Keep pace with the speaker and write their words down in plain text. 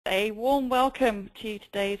a warm welcome to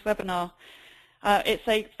today's webinar. It's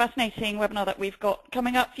a fascinating webinar that we've got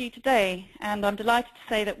coming up for you today, and I'm delighted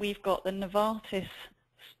to say that we've got the Novartis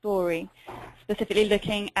story, specifically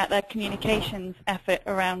looking at their communications effort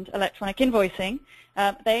around electronic invoicing.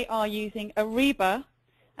 They are using Ariba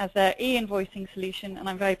as their e-invoicing solution, and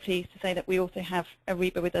I'm very pleased to say that we also have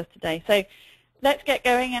Ariba with us today. So let's get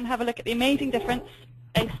going and have a look at the amazing difference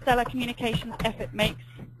a stellar communications effort makes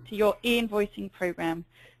to your e-invoicing program,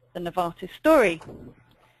 the Novartis story.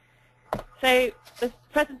 So the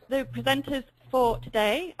presenters for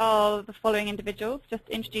today are the following individuals. Just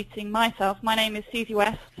introducing myself. My name is Susie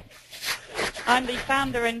West. I'm the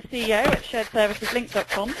founder and CEO at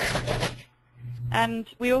sharedserviceslink.com. And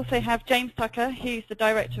we also have James Tucker, who's the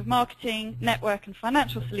Director of Marketing, Network and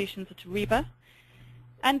Financial Solutions at Ariba,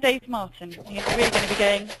 and Dave Martin, who's really going to be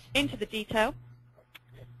going into the detail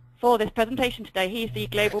for this presentation today. He's the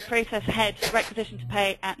Global Process Head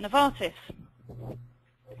Requisition-to-Pay at Novartis.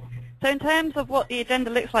 So in terms of what the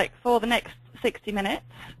agenda looks like for the next 60 minutes,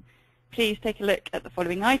 please take a look at the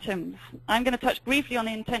following items. I'm going to touch briefly on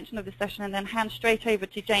the intention of the session and then hand straight over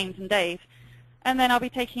to James and Dave. And then I'll be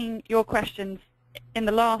taking your questions in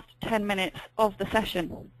the last 10 minutes of the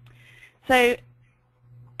session. So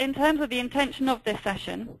in terms of the intention of this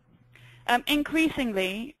session,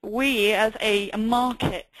 increasingly, we as a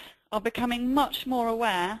market are becoming much more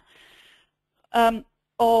aware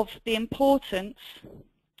of the importance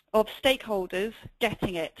of stakeholders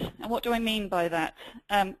getting it. And what do I mean by that?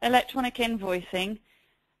 Electronic invoicing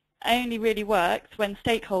only really works when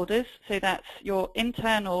stakeholders, so that's your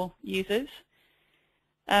internal users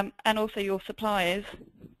and also your suppliers,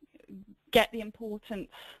 get the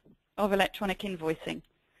importance of electronic invoicing.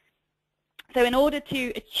 So in order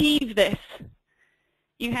to achieve this,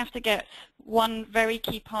 you have to get one very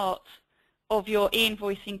key part of your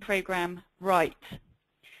e-invoicing program right.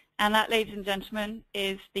 And that, ladies and gentlemen,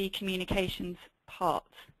 is the communications part.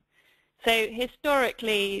 So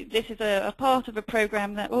historically, this is a part of a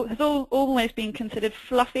program that has almost been considered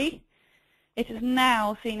fluffy. It is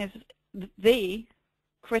now seen as the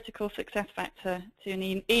critical success factor to an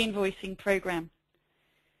e-invoicing program.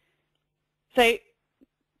 So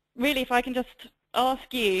really, if I can just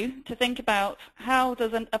ask you to think about how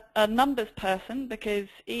does a numbers person, because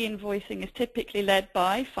e-invoicing is typically led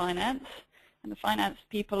by finance, and the finance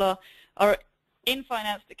people are in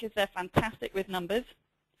finance because they're fantastic with numbers,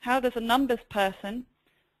 how does a numbers person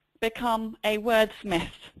become a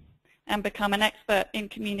wordsmith and become an expert in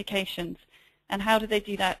communications, and how do they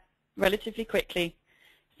do that relatively quickly?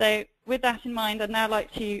 So with that in mind, I'd now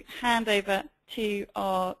like to hand over to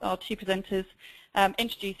our two presenters.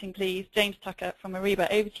 Introducing, please, James Tucker from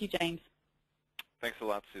Ariba. Over to you, James. Thanks a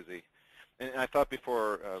lot, Susie. And I thought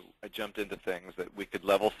before I jumped into things that we could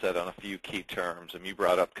level set on a few key terms. And you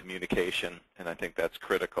brought up communication, and I think that's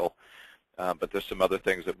critical. But there's some other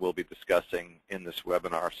things that we'll be discussing in this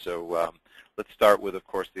webinar. So let's start with, of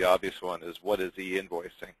course, the obvious one is what is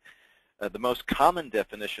e-invoicing? The most common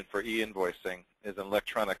definition for e-invoicing is an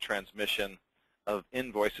electronic transmission of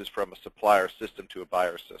invoices from a supplier system to a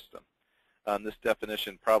buyer system. This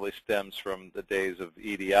definition probably stems from the days of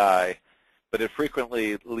EDI, but it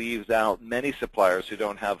frequently leaves out many suppliers who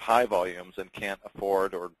don't have high volumes and can't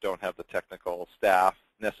afford or don't have the technical staff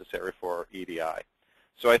necessary for EDI.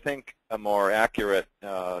 So I think a more accurate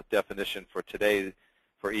definition for today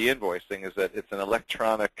for e-invoicing is that it's an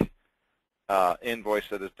electronic invoice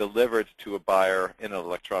that is delivered to a buyer in an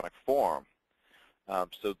electronic form.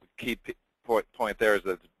 So the key point there is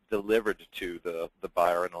that it's delivered to the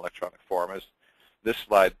buyer in electronic form. As this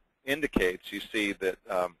slide indicates, you see that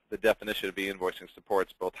the definition of e-invoicing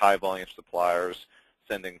supports both high-volume suppliers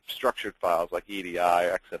sending structured files like EDI,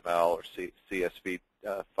 XML, or CSV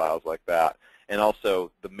files like that, and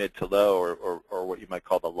also the mid to low, or what you might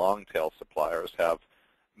call the long-tail suppliers, have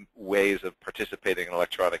ways of participating in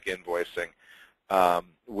electronic invoicing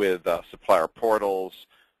with supplier portals,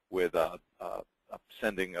 with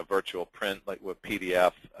sending a virtual print like with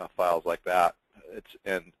PDF files like that.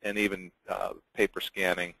 And even paper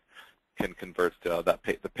scanning can convert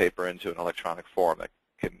the paper into an electronic form that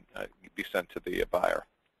can be sent to the buyer.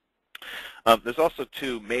 There's also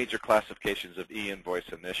two major classifications of e-invoice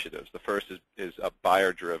initiatives. The first is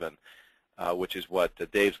buyer-driven, which is what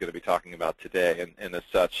Dave's going to be talking about today. And as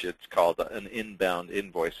such, it's called an inbound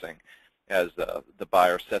invoicing, as the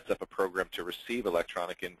buyer sets up a program to receive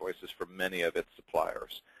electronic invoices from many of its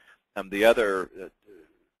suppliers. The other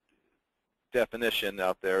definition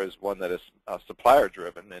out there is one that is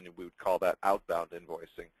supplier-driven, and we would call that outbound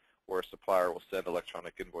invoicing, where a supplier will send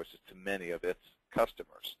electronic invoices to many of its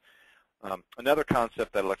customers. Another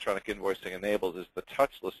concept that electronic invoicing enables is the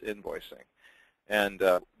touchless invoicing. And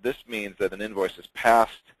this means that an invoice is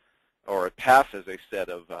passed, or it passes a set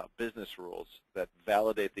of business rules that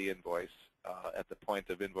validate the invoice at the point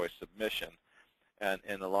of invoice submission.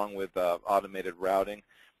 And along with automated routing,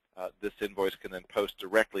 this invoice can then post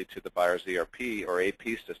directly to the buyer's ERP or AP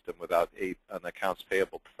system without an accounts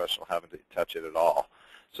payable professional having to touch it at all.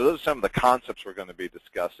 So those are some of the concepts we're going to be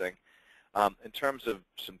discussing. In terms of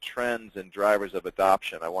some trends and drivers of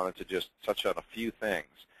adoption, I wanted to just touch on a few things.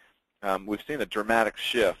 We've seen a dramatic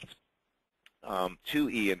shift to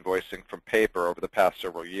e-invoicing from paper over the past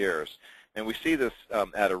several years. And we see this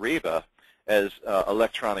at Ariba as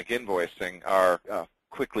electronic invoicing are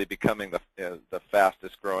quickly becoming the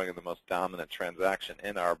fastest growing and the most dominant transaction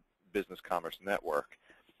in our business commerce network.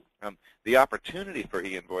 The opportunity for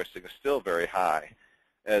e-invoicing is still very high,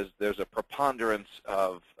 as there's a preponderance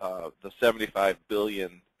of the 75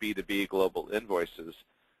 billion B2B global invoices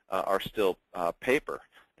are still paper.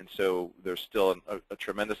 And so there's still a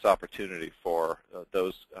tremendous opportunity for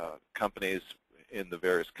those companies in the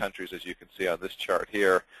various countries, as you can see on this chart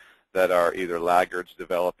here, that are either laggards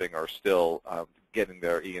developing or still getting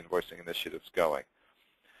their e-invoicing initiatives going.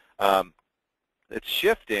 It's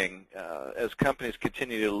shifting as companies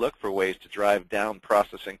continue to look for ways to drive down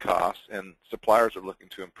processing costs, and suppliers are looking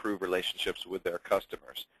to improve relationships with their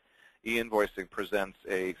customers. E-invoicing presents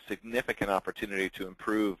a significant opportunity to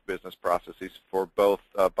improve business processes for both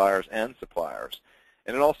buyers and suppliers.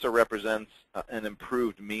 And it also represents an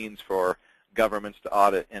improved means for governments to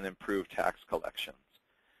audit and improve tax collections.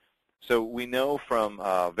 So we know from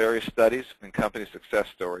various studies and company success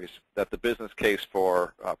stories that the business case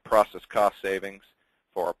for process cost savings,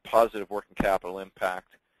 for positive working capital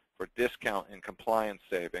impact, for discount and compliance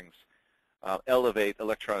savings elevate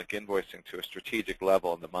electronic invoicing to a strategic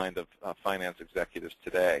level in the mind of finance executives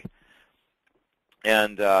today.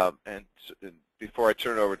 And before I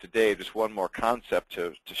turn it over to Dave, just one more concept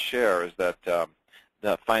to share is that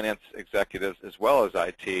the finance executives as well as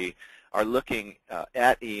IT are looking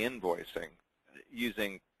at e-invoicing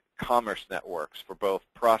using commerce networks for both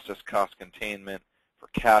process cost containment, for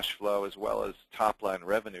cash flow, as well as top-line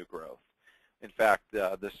revenue growth. In fact,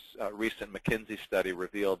 this recent McKinsey study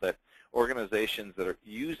revealed that organizations that are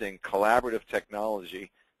using collaborative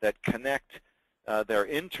technology that connect their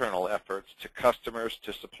internal efforts to customers,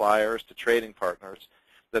 to suppliers, to trading partners,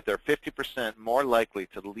 that they're 50% more likely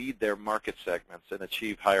to lead their market segments and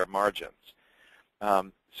achieve higher margins.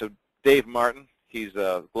 So Dave Martin, he's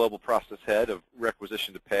a global process head of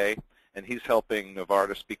Requisition-to-Pay, and he's helping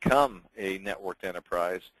Novartis become a networked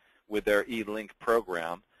enterprise with their e-Link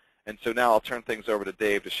program. And so now I'll turn things over to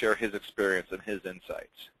Dave to share his experience and his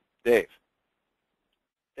insights. Dave.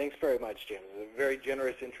 Thanks very much, James. It was a very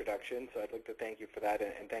generous introduction, so I'd like to thank you for that,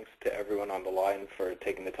 and thanks to everyone on the line for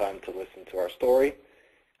taking the time to listen to our story.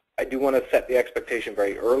 I do want to set the expectation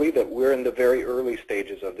very early that we're in the very early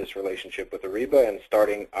stages of this relationship with Ariba and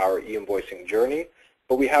starting our e-invoicing journey,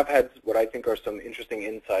 but we have had what I think are some interesting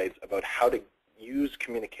insights about how to use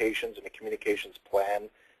communications and a communications plan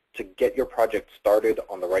to get your project started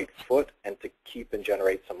on the right foot and to keep and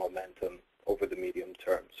generate some momentum over the medium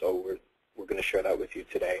term. So we're going to share that with you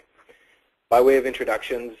today. By way of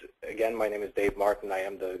introductions, again, my name is Dave Martin. I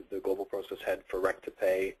am the Global Process Head for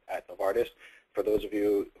Rec2Pay at Novartis. For those of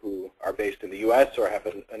you who are based in the U.S. or have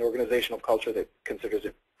an organizational culture that considers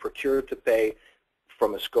it procure-to-pay,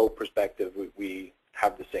 from a scope perspective, we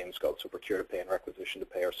have the same scope. So procure-to-pay and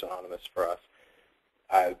requisition-to-pay are synonymous for us.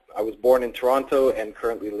 I was born in Toronto and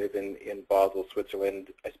currently live in Basel, Switzerland.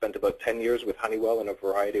 I spent about 10 years with Honeywell in a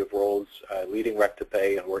variety of roles, leading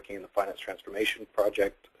Rec2Pay and working in the finance transformation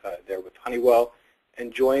project there with Honeywell,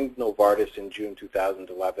 and joined Novartis in June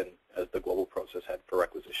 2011 as the global process head for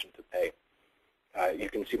Requisition-to-Pay. You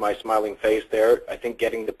can see my smiling face there. I think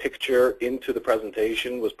getting the picture into the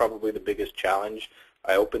presentation was probably the biggest challenge.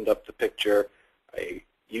 I opened up the picture, I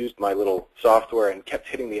used my little software and kept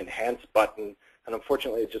hitting the enhance button, and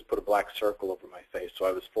unfortunately it just put a black circle over my face, so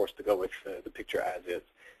I was forced to go with the picture as is.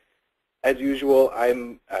 As usual,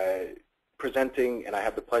 I'm presenting, and I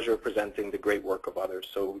have the pleasure of presenting the great work of others.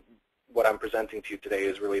 So what I'm presenting to you today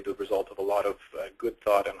is really the result of a lot of good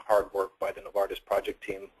thought and hard work by the Novartis project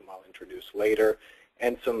team, whom I'll introduce later,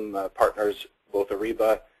 and some partners, both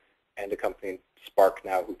Ariba and a company, Spark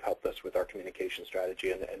now, who've helped us with our communication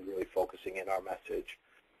strategy and really focusing in our message.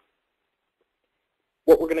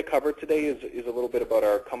 What we're going to cover today is a little bit about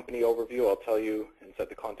our company overview. I'll tell you and set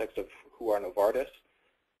the context of who are Novartis.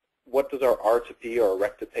 What does our R2P or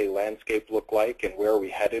Rec2Pay landscape look like, and where are we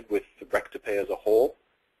headed with Rec2Pay as a whole?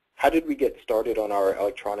 How did we get started on our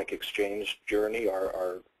electronic exchange journey,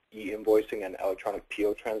 our e-invoicing and electronic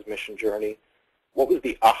PO transmission journey. What was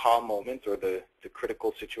the aha moment or the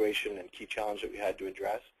critical situation and key challenge that we had to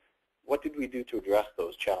address? What did we do to address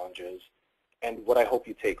those challenges? And what I hope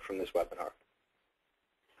you take from this webinar.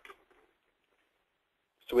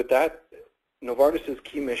 So with that, Novartis's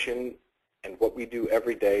key mission and what we do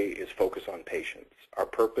every day is focus on patients. Our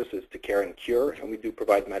purpose is to care and cure, and we do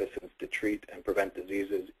provide medicines to treat and prevent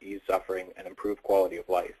diseases, ease suffering, and improve quality of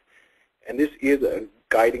life. And this is a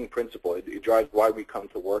guiding principle. It drives why we come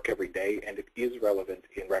to work every day, and it is relevant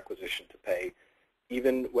in requisition to pay.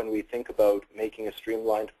 Even when we think about making a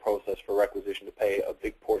streamlined process for requisition to pay, a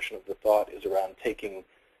big portion of the thought is around taking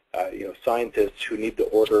scientists who need to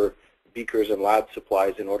order beakers and lab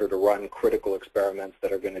supplies in order to run critical experiments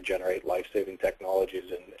that are going to generate life-saving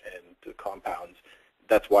technologies and compounds.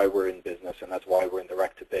 That's why we're in business, and that's why we're in the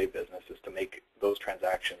rec-to-pay business, is to make those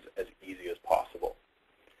transactions as easy as possible.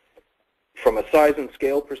 From a size and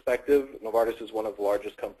scale perspective, Novartis is one of the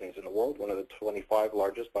largest companies in the world, one of the 25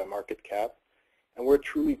 largest by market cap, and we're a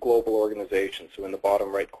truly global organization. So in the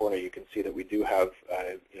bottom right corner, you can see that we do have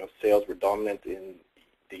sales. We're dominant in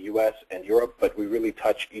the US and Europe, but we really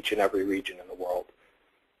touch each and every region in the world.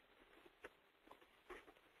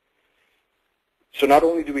 So not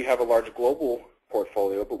only do we have a large global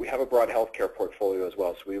portfolio, but we have a broad healthcare portfolio as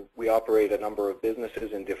well. So we operate a number of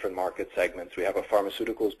businesses in different market segments. We have a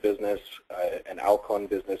pharmaceuticals business, an Alcon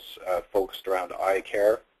business focused around eye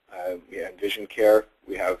care, we have vision care.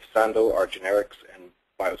 We have Sando, our generics and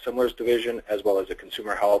biosimilars division, as well as a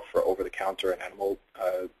consumer health for over-the-counter and animal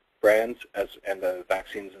brands, and the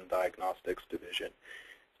vaccines and diagnostics division.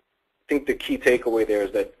 I think the key takeaway there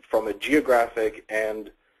is that from a geographic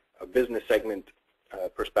and a business segment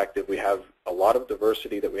perspective, we have a lot of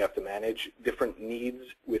diversity that we have to manage, different needs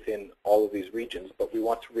within all of these regions, but we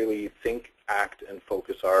want to really think, act, and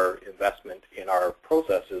focus our investment in our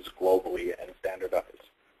processes globally and standardize.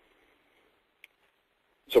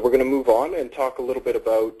 So we're going to move on and talk a little bit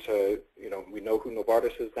about, we know who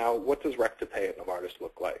Novartis is now. What does rec-to-pay at Novartis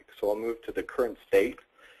look like? So I'll move to the current state.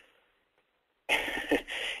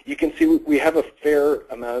 You can see we have a fair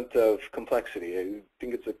amount of complexity. I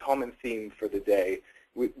think it's a common theme for the day.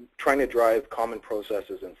 We're trying to drive common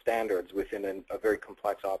processes and standards within a very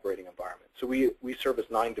complex operating environment. So we service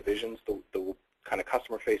 9 divisions, the kind of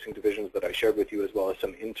customer-facing divisions that I shared with you, as well as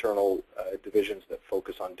some internal divisions that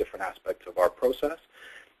focus on different aspects of our process.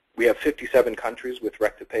 We have 57 countries with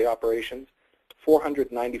rec-to-pay operations,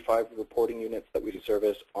 495 reporting units that we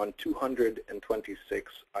service on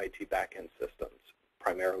 226 IT backend systems,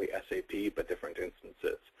 primarily SAP, but different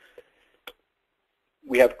instances.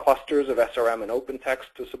 We have clusters of SRM and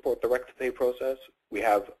OpenText to support the rec-to-pay process. We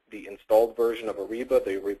have the installed version of Ariba,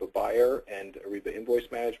 the Ariba Buyer, and Ariba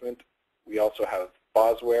Invoice Management. We also have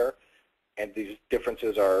Bosware, and these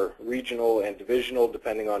differences are regional and divisional.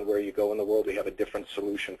 Depending on where you go in the world, we have a different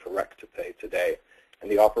solution for rec-to-pay today. And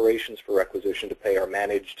the operations for requisition to pay are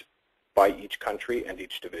managed by each country and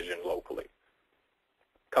each division locally.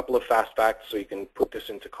 A couple of fast facts so you can put this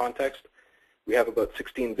into context. We have about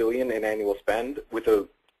 $16 billion in annual spend with a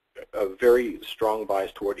very strong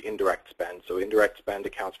bias toward indirect spend. So indirect spend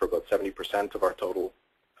accounts for about 70% of our total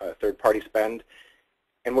third-party spend.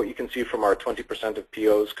 And what you can see from our 20% of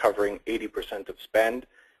POs covering 80% of spend,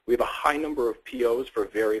 we have a high number of POs for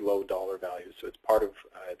very low dollar values. So it's part of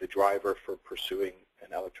the driver for pursuing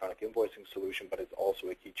an electronic invoicing solution, but it's also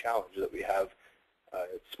a key challenge that we have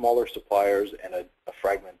smaller suppliers and a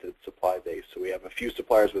fragmented supply base. So we have a few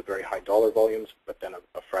suppliers with very high dollar volumes, but then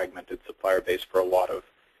a fragmented supplier base for a lot of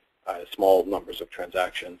small numbers of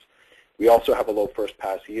transactions. We also have a low first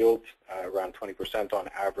pass yield, around 20% on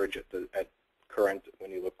average at current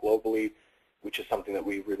when you look globally, which is something that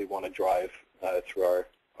we really want to drive through our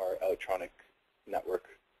electronic network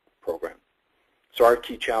program. So our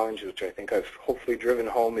key challenge, which I think I've hopefully driven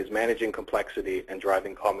home, is managing complexity and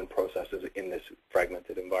driving common processes in this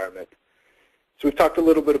fragmented environment. So we've talked a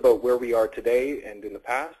little bit about where we are today and in the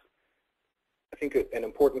past. I think an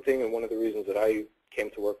important thing, and one of the reasons that I came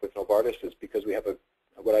to work with Novartis, is because we have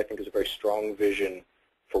what I think is a very strong vision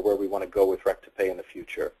for where we want to go with rec-to-pay in the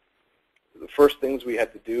future. The first things we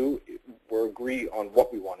had to do were agree on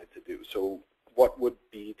what we wanted to do. So what would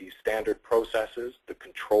be the standard processes, the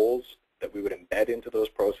controls that we would embed into those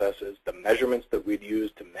processes, the measurements that we'd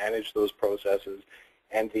use to manage those processes,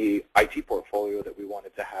 and the IT portfolio that we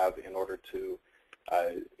wanted to have in order to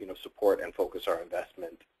support and focus our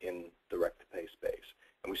investment in the rec-to-pay space.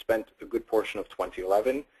 And we spent a good portion of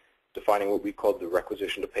 2011 defining what we called the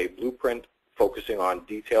requisition-to-pay blueprint, focusing on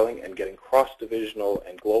detailing and getting cross-divisional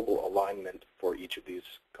and global alignment for each of these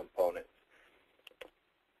components.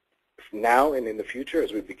 now and in the future,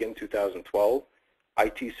 as we begin 2012,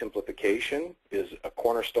 IT simplification is a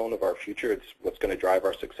cornerstone of our future. It's what's going to drive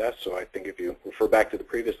our success. So I think if you refer back to the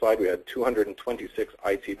previous slide, we had 226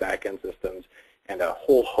 IT backend systems and a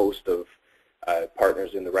whole host of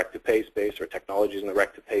partners in the Rec-to-Pay space or technologies in the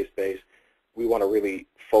Rec-to-Pay space. We want to really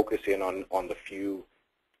focus in on the few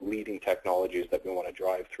leading technologies that we want to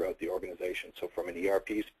drive throughout the organization. So from an ERP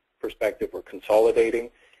perspective, we're consolidating.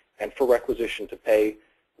 And for Requisition-to-Pay,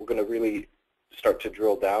 we're going to really start to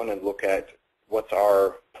drill down and look at what's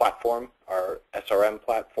our platform, our SRM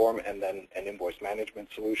platform, and then an invoice management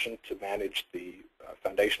solution to manage the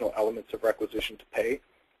foundational elements of Requisition-to-Pay.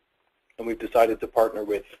 And we've decided to partner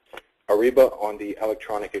with Ariba on the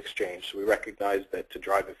electronic exchange. So we recognize that to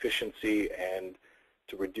drive efficiency and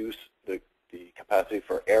to reduce the capacity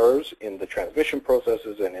for errors in the transmission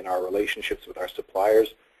processes and in our relationships with our suppliers,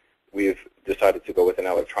 we've decided to go with an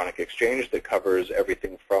electronic exchange that covers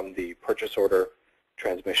everything from the purchase order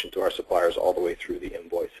transmission to our suppliers all the way through the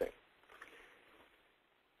invoicing.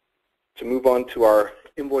 To move on to our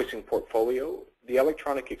invoicing portfolio, the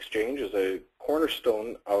electronic exchange is a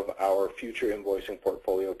cornerstone of our future invoicing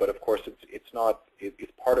portfolio, but of course it's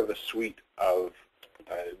part of a suite of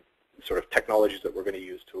sort of technologies that we're going to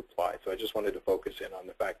use to apply. So I just wanted to focus in on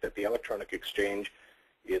the fact that the electronic exchange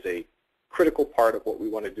is a critical part of what we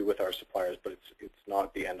want to do with our suppliers, but it's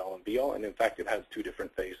not the end-all and be-all, and in fact it has two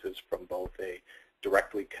different phases, from both a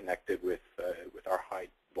directly connected with our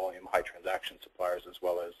high-volume, high-transaction suppliers, as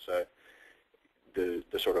well as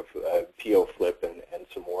the sort of PO flip and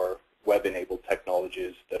some more web-enabled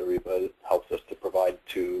technologies that Ariba helps us to provide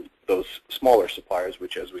to those smaller suppliers,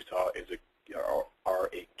 which, as we saw, are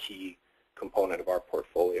a key component of our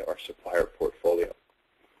portfolio, our supplier portfolio.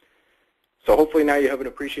 So hopefully now you have an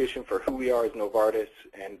appreciation for who we are as Novartis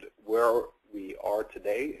and where we are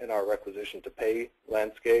today in our Requisition-to-Pay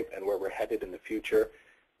landscape and where we're headed in the future.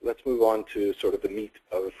 Let's move on to sort of the meat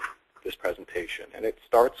of this presentation. And it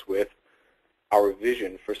starts with our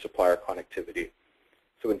vision for supplier connectivity.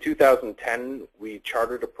 So in 2010, we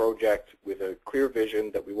chartered a project with a clear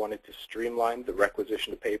vision that we wanted to streamline the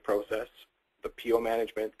Requisition-to-Pay process, the PO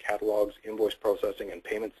management, catalogs, invoice processing, and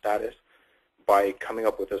payment status by coming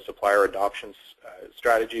up with a supplier adoption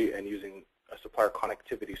strategy and using a supplier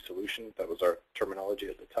connectivity solution, that was our terminology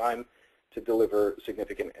at the time, to deliver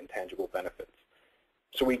significant and tangible benefits.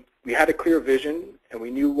 So we had a clear vision and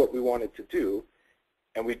we knew what we wanted to do,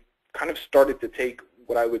 and we kind of started to take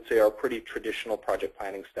what I would say are pretty traditional project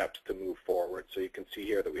planning steps to move forward. So you can see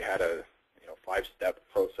here that we had a 5-step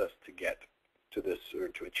process to get to this, or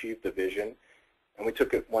to achieve the vision, and we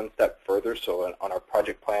took it one step further. So on our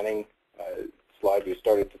project planning slide, we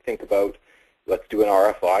started to think about, let's do an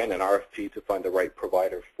RFI and an RFP to find the right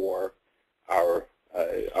provider for our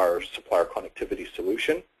supplier connectivity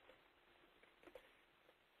solution.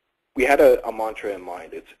 We had a mantra in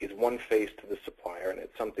mind. It's one face to the supplier, and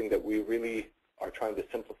it's something that we really are trying to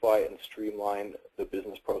simplify and streamline the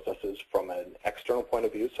business processes from an external point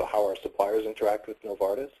of view, so how our suppliers interact with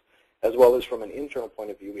Novartis, as well as from an internal point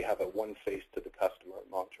of view. We have a one face to the customer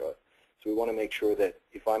mantra. So we want to make sure that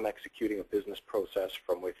if I'm executing a business process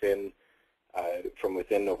from within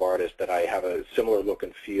Novartis, that I have a similar look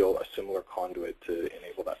and feel, a similar conduit to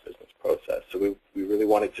enable that business process. So we really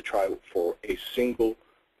wanted to try for a single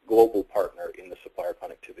global partner in the supplier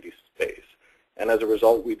connectivity space. And as a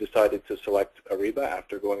result, we decided to select Ariba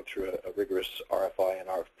after going through a rigorous RFI and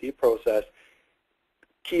RFP process.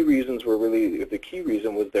 Key reasons were really, the key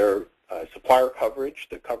reason was their supplier coverage,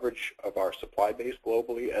 the coverage of our supply base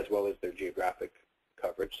globally, as well as their geographic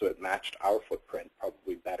coverage. So it matched our footprint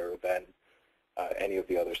probably better than any of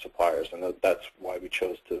the other suppliers, and that's why we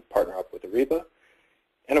chose to partner up with Ariba.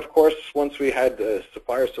 And of course, once we had the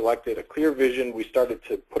supplier selected, a clear vision, we started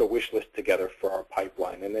to put a wish list together for our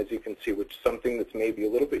pipeline. And as you can see, which is something that's maybe a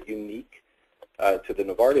little bit unique to the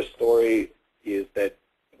Novartis story, is that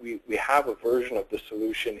we have a version of the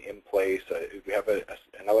solution in place. We have an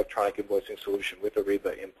electronic invoicing solution with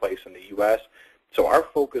Ariba in place in the US. So our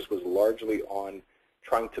focus was largely on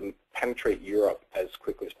trying to penetrate Europe as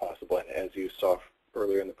quickly as possible. And as you saw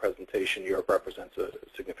earlier in the presentation, Europe represents a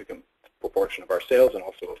significant proportion of our sales and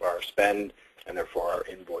also of our spend, and therefore our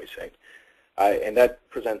invoicing. And that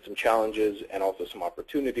presents some challenges and also some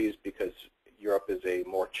opportunities, because Europe is a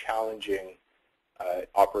more challenging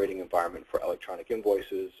operating environment for electronic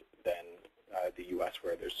invoices than the US,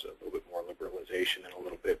 where there's a little bit more liberalization and a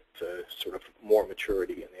little bit sort of more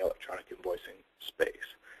maturity in the electronic invoicing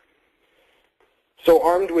space. So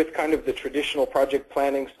armed with kind of the traditional project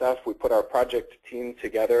planning stuff, we put our project team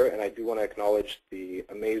together, and I do want to acknowledge the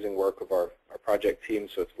amazing work of our project team.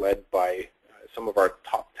 So it's led by some of our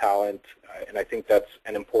top talent, and I think that's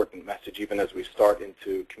an important message even as we start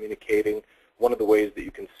into communicating. One of the ways that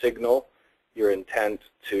you can signal your intent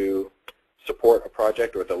to support a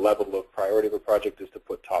project or the level of priority of a project is to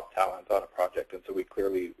put top talent on a project, and so we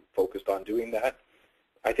clearly focused on doing that.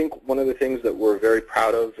 I think one of the things that we're very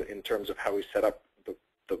proud of in terms of how we set up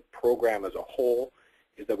the program as a whole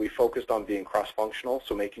is that we focused on being cross-functional,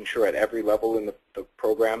 so making sure at every level in the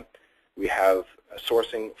program we have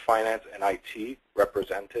sourcing, finance, and IT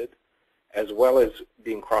represented, as well as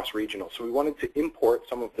being cross-regional. So we wanted to import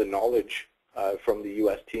some of the knowledge from the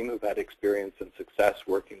U.S. team who've had experience and success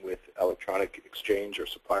working with electronic exchange or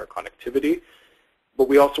supplier connectivity, but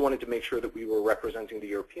we also wanted to make sure that we were representing the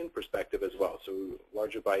European perspective as well, so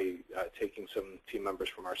largely by taking some team members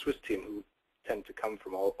from our Swiss team who tend to come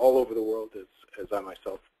from all over the world, as I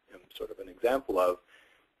myself am sort of an example of.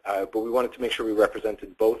 But we wanted to make sure we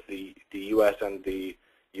represented both the U.S. and the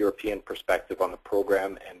European perspective on the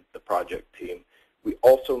program and the project team. We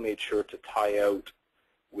also made sure to tie out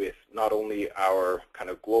with not only our kind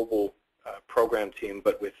of global program team,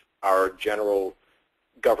 but with our general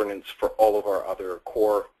governance for all of our other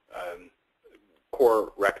core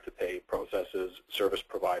Rec-to-Pay processes, service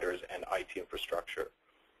providers, and IT infrastructure.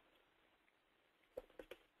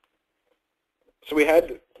 So we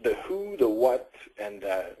had the who, the what, and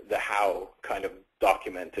the how kind of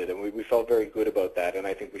documented, and we felt very good about that, and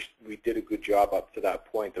I think we did a good job up to that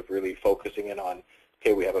point of really focusing in on,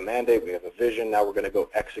 okay, we have a mandate, we have a vision, now we're going to go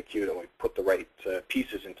execute, and we put the right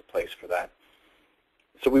pieces into place for that.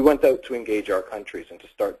 So we went out to engage our countries and to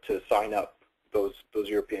start to sign up those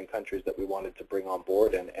European countries that we wanted to bring on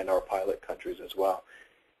board, and our pilot countries as well.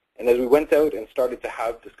 And as we went out and started to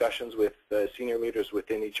have discussions with senior leaders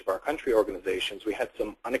within each of our country organizations, we had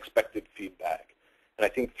some unexpected feedback. And I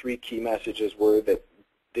think three key messages were that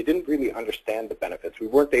they didn't really understand the benefits. We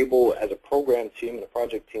weren't able, as a program team and a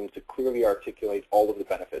project team, to clearly articulate all of the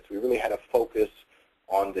benefits. We really had a focus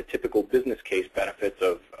on the typical business case benefits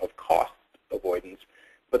of cost avoidance.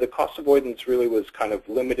 But the cost avoidance really was kind of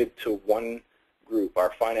limited to one group,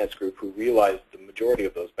 our finance group, who realized the majority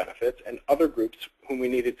of those benefits, and other groups whom we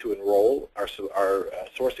needed to enroll, our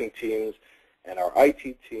sourcing teams and our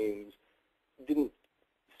IT teams, didn't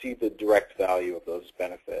see the direct value of those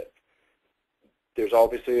benefits. There's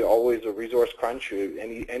obviously always a resource crunch.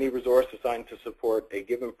 Any resource assigned to support a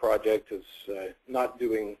given project is not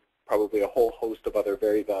doing probably a whole host of other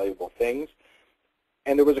very valuable things.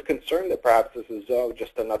 And there was a concern that perhaps this is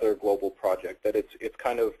just another global project, that it's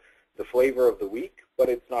kind of the flavor of the week, but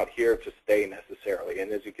it's not here to stay necessarily.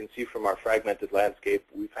 And as you can see from our fragmented landscape,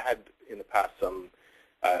 we've had in the past some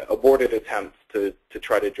aborted attempts to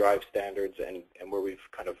try to drive standards, and where we've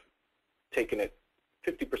kind of taken it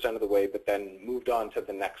 50% of the way, but then moved on to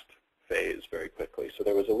the next phase very quickly. So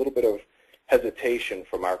there was a little bit of hesitation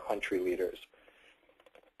from our country leaders.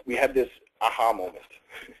 We had this aha moment.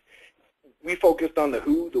 We focused on the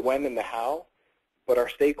who, the when, and the how, but our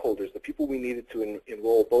stakeholders, the people we needed to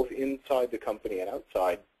enroll both inside the company and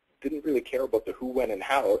outside, didn't really care about the who, when, and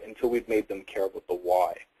how until we'd made them care about the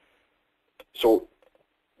why. So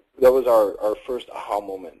that was our first aha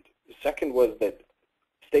moment. The second was that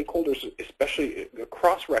stakeholders, especially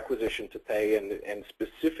across Requisition-to-Pay and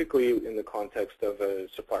specifically in the context of a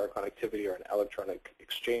supplier connectivity or an electronic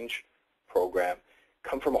exchange program,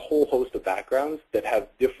 come from a whole host of backgrounds that have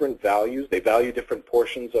different values. They value different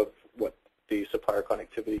portions of what the supplier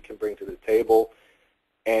connectivity can bring to the table.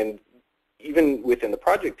 And even within the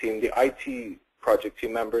project team, the IT project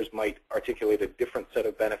team members might articulate a different set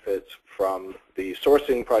of benefits from the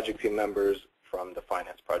sourcing project team members, from the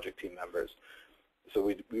finance project team members. So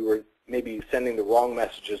we were maybe sending the wrong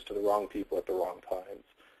messages to the wrong people at the wrong times.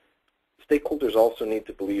 Stakeholders also need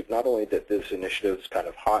to believe not only that this initiative is kind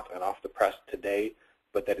of hot and off the press today,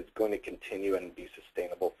 but that it's going to continue and be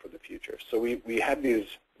sustainable for the future. So we had these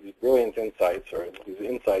brilliant insights, or these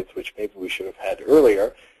insights which maybe we should have had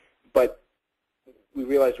earlier, but we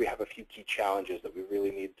realized we have a few key challenges that we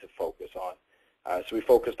really need to focus on. So we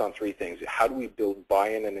focused on three things. How do we build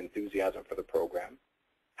buy-in and enthusiasm for the program?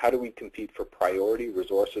 How do we compete for priority,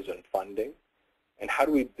 resources, and funding? And how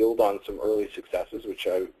do we build on some early successes, which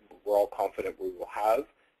we're all confident we will have,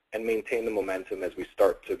 and maintain the momentum as we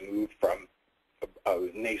start to move from a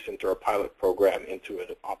nascent or a pilot program into an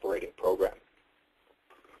operating program?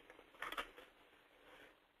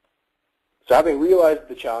 So having realized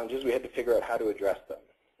the challenges, we had to figure out how to address them.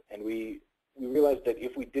 And we realized that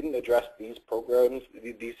if we didn't address these programs,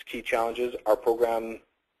 these key challenges, our program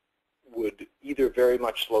would either very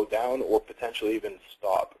much slow down or potentially even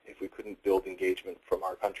stop if we couldn't build engagement from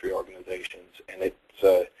our country organizations. And it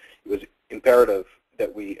was imperative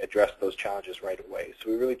that we address those challenges right away. So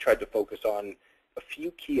we really tried to focus on a few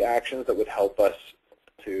key actions that would help us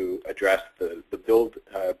to address the build,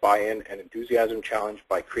 buy-in, and enthusiasm challenge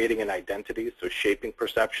by creating an identity, so shaping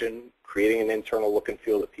perception, creating an internal look and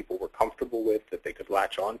feel that people were comfortable with, that they could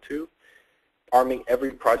latch onto, arming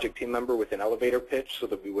every project team member with an elevator pitch so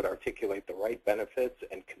that we would articulate the right benefits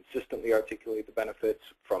and consistently articulate the benefits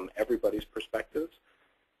from everybody's perspectives.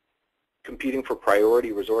 Competing for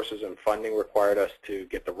priority resources and funding required us to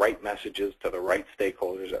get the right messages to the right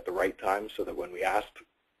stakeholders at the right time so that when we asked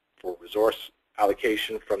for resource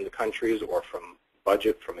allocation from the countries or from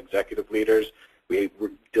budget from executive leaders, we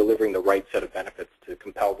were delivering the right set of benefits to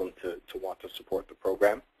compel them to want to support the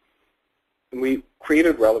program. And we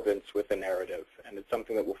created relevance with a narrative, and it's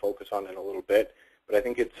something that we'll focus on in a little bit, but I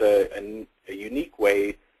think it's a unique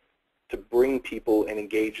way to bring people and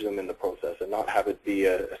engage them in the process and not have it be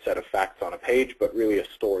a set of facts on a page, but really a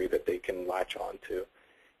story that they can latch on to.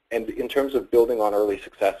 And in terms of building on early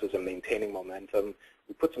successes and maintaining momentum,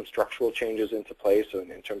 we put some structural changes into place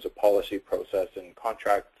in terms of policy, process, and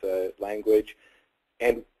contract language.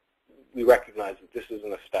 And we recognize that this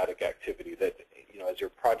isn't a static activity, that as your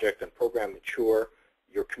project and program mature,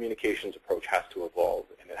 your communications approach has to evolve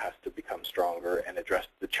and it has to become stronger and address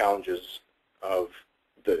the challenges of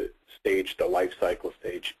the stage, the life cycle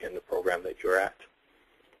stage in the program that you're at.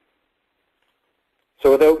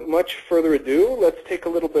 So without much further ado, let's take a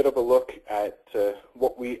little bit of a look at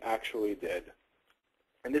what we actually did.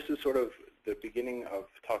 And this is sort of the beginning of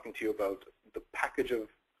talking to you about the package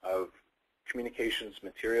of communications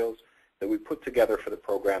materials that we put together for the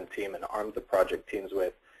program team and armed the project teams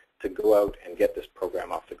with to go out and get this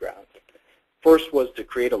program off the ground. First was to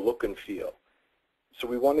create a look and feel. So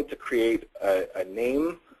we wanted to create a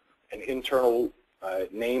name, an internal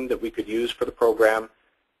name that we could use for the program,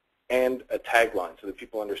 and a tagline so that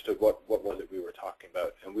people understood what was it we were talking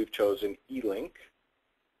about. And we've chosen e-link,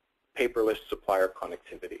 paperless supplier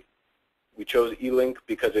connectivity. We chose e-link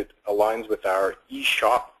because it aligns with our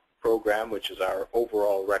e-shop program, which is our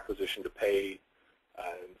overall requisition-to-pay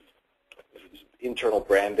internal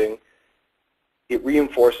branding. It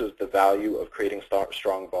reinforces the value of creating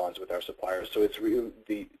strong bonds with our suppliers. So it's really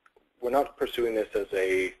we're not pursuing this as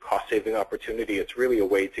a cost-saving opportunity. It's really a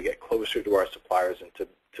way to get closer to our suppliers and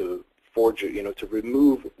to forge, to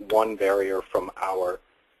remove one barrier from our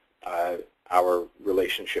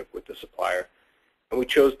relationship with the supplier. And we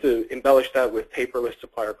chose to embellish that with paperless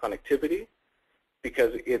supplier connectivity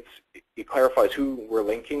because it clarifies who we're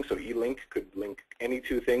linking. So e-link could link any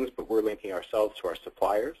two things, but we're linking ourselves to our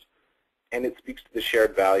suppliers. And it speaks to the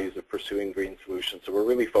shared values of pursuing green solutions. So we're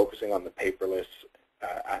really focusing on the paperless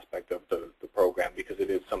aspect of the program because it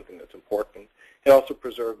is something that's important. It also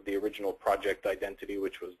preserved the original project identity,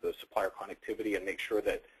 which was the supplier connectivity, and make sure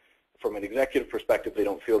that from an executive perspective, they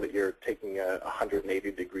don't feel that you're taking a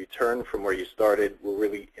 180-degree turn from where you started. We're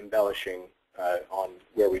really embellishing on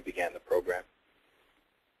where we began the program.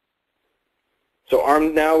 So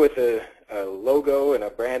armed now with a logo and a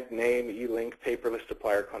brand name, e-link, paperless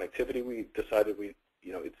supplier connectivity, we decided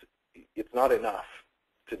it's not enough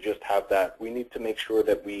to just have that. We need to make sure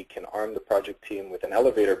that we can arm the project team with an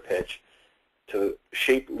elevator pitch to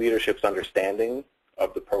shape leadership's understanding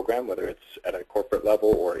of the program, whether it's at a corporate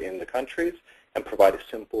level or in the countries, and provide a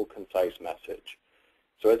simple, concise message.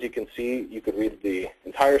 So as you can see, you could read the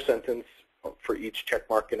entire sentence for each check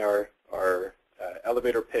mark in our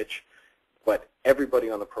elevator pitch, but everybody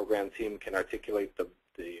on the program team can articulate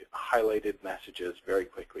the highlighted messages very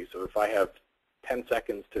quickly. So if I have 10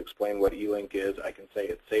 seconds to explain what e-link is, I can say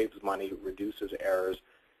it saves money, reduces errors,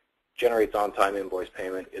 generates on-time invoice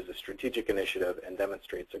payment, is a strategic initiative, and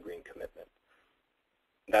demonstrates a green commitment.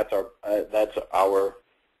 That's our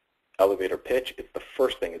elevator pitch. It's the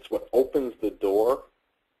first thing. It's what opens the door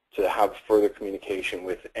to have further communication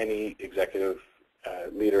with any executive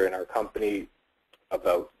leader in our company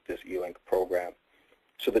about this e-link program.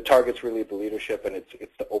 So the target's really the leadership, and it's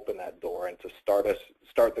to open that door and to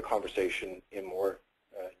start the conversation in more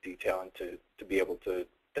detail, and to be able to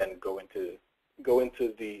then go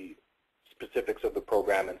into the specifics of the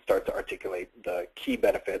program and start to articulate the key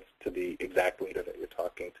benefits to the exact leader that you're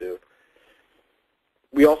talking to.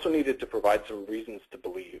 We also needed to provide some reasons to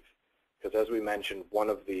believe, because as we mentioned, one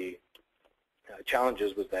of the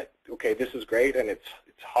challenges was that, okay, this is great and it's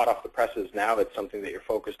hot off the presses now, it's something that you're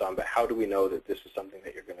focused on, but how do we know that this is something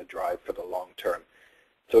that you're going to drive for the long term?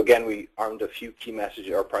 So again, we armed a few key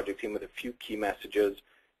messages, our project team with a few key messages.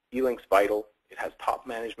 E-link's vital. It has top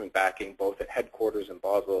management backing, both at headquarters in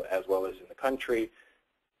Basel as well as in the country.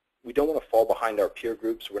 We don't want to fall behind our peer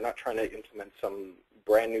groups. We're not trying to implement some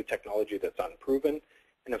brand new technology that's unproven.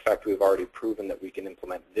 And in fact, we've already proven that we can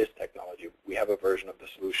implement this technology. We have a version of the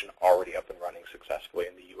solution already up and running successfully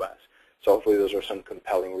in the US. So hopefully those are some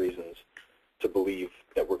compelling reasons to believe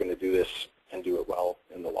that we're going to do this and do it well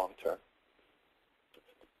in the long term.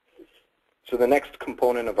 So the next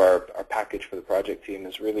component of our package for the project team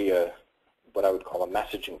is really what I would call a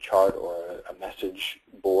messaging chart or a message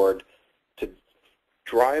board to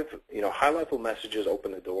drive, high-level messages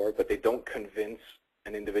open the door, but they don't convince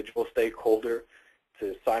an individual stakeholder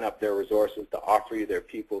to sign up their resources, to offer you their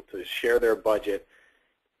people, to share their budget.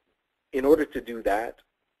 In order to do that,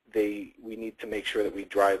 we need to make sure that we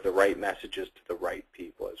drive the right messages to the right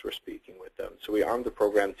people as we're speaking with them. So we armed the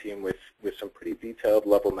program team with some pretty detailed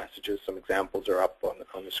level messages. Some examples are up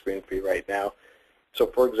on the screen for you right now. So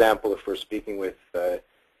for example, if we're speaking with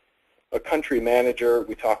a country manager,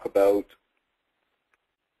 we talk about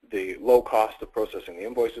the low cost of processing the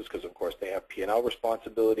invoices because, of course, they have P&L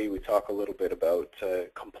responsibility. We talk a little bit about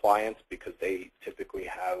compliance because they typically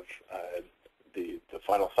have the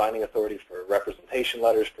final signing authority for representation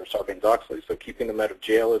letters for Sarbanes-Oxley. So keeping them out of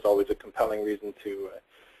jail is always a compelling reason to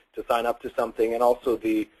sign up to something. And also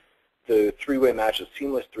the three-way match, the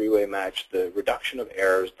seamless three-way match, the reduction of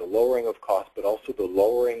errors, the lowering of costs, but also the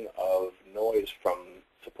lowering of noise from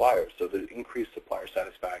suppliers. So the increased supplier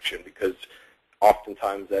satisfaction, because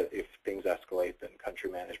oftentimes that if things escalate, then country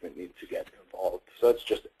management needs to get involved. So that's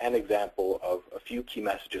just an example of a few key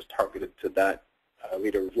messages targeted to that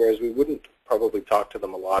leader, whereas we wouldn't probably talk to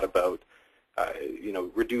them a lot about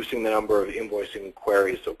reducing the number of invoicing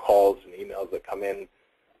queries, so calls and emails that come in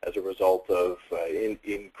as a result of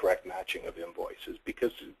incorrect matching of invoices,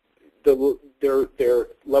 because their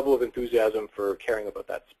level of enthusiasm for caring about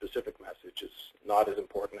that specific message is not as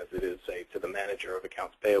important as it is, say, to the manager of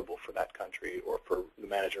accounts payable for that country or for the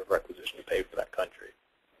manager of requisition-to-pay for that country.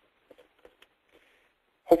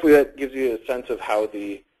 Hopefully that gives you a sense of how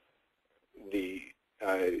the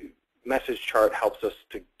message chart helps us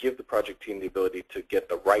to give the project team the ability to get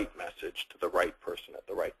the right message to the right person at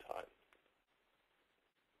the right time.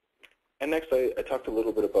 And next, I talked a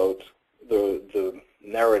little bit about the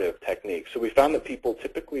narrative technique. So we found that people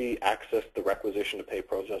typically access the requisition-to-pay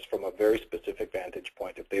process from a very specific vantage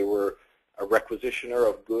point. If they were a requisitioner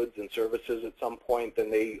of goods and services at some point, then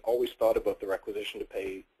they always thought about the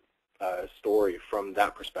requisition-to-pay story from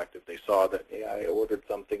that perspective. They saw that, hey, I ordered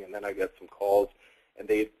something and then I got some calls, and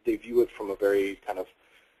they view it from a very kind of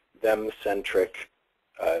them-centric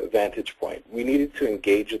vantage point. We needed to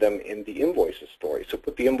engage them in the invoices story, so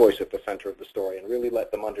put the invoice at the center of the story and really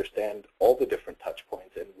let them understand all the different touch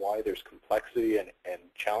points and why there's complexity and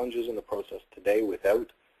challenges in the process today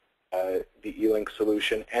without the e-link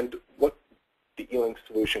solution, and what the e-link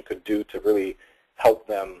solution could do to really help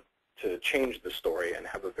them to change the story and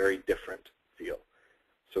have a very different feel.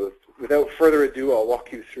 So without further ado, I'll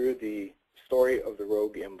walk you through the story of the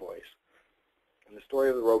rogue invoice. And the story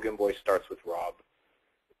of the rogue invoice starts with Rob.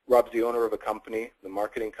 Rob's the owner of a company, the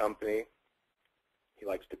marketing company. He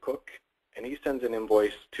likes to cook, and he sends an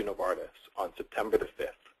invoice to Novartis on September the 5th.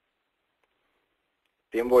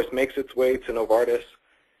 The invoice makes its way to Novartis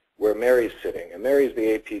where Mary's sitting, and Mary's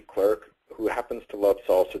the AP clerk who happens to love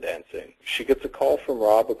salsa dancing. She gets a call from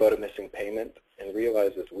Rob about a missing payment and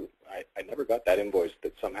realizes, I never got that invoice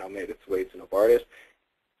that somehow made its way to Novartis,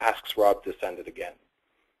 asks Rob to send it again.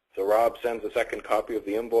 So Rob sends a second copy of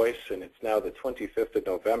the invoice, and it's now the 25th of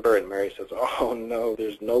November, and Mary says, oh no,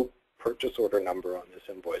 there's no purchase order number on this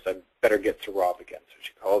invoice. I better get to Rob again. So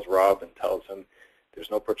she calls Rob and tells him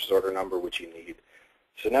there's no purchase order number which you need.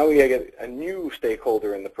 So now we get a new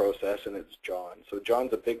stakeholder in the process, and it's John. So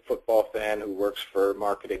John's a big football fan who works for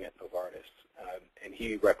marketing at Novartis, and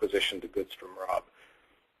he requisitioned the goods from Rob.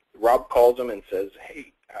 Rob calls him and says,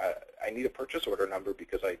 hey, I need a purchase order number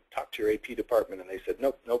because I talked to your AP department and they said,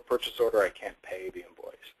 nope, no purchase order, I can't pay the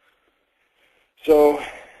invoice. So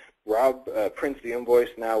Rob prints the invoice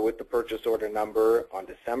now with the purchase order number on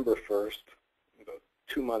December 1st, about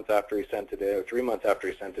 2 months after he sent it in, or 3 months after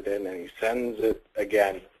he sent it in, and he sends it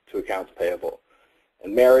again to accounts payable.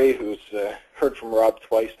 And Mary, who's heard from Rob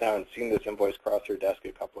twice now and seen this invoice cross her desk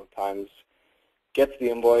a couple of times, gets the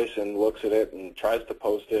invoice and looks at it and tries to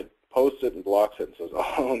post it and blocks it and says,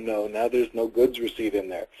 oh no, now there's no goods receipt in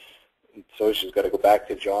there. And so she's got to go back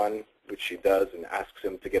to John, which she does, and asks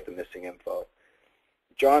him to get the missing info.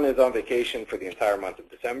 John is on vacation for the entire month of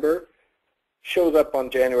December, shows up on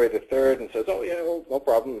January the 3rd and says, oh yeah, well, no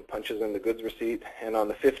problem, punches in the goods receipt. And on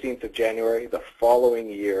the 15th of January, the following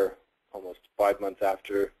year, almost 5 months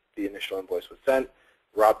after the initial invoice was sent,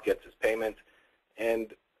 Rob gets his payment,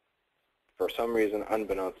 and for some reason,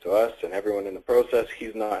 unbeknownst to us and everyone in the process,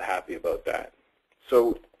 he's not happy about that.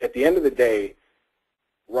 So at the end of the day,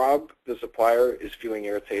 Rob, the supplier, is feeling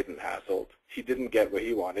irritated and hassled. He didn't get what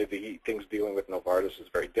he wanted. He thinks dealing with Novartis is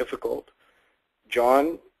very difficult.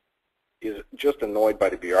 John is just annoyed by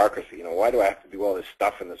the bureaucracy. You know, why do I have to do all this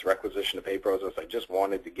stuff in this requisition-to-pay process? I just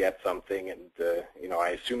wanted to get something, and you know, I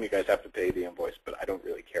assume you guys have to pay the invoice, but I don't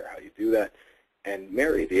really care how you do that. And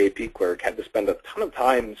Mary, the AP clerk, had to spend a ton of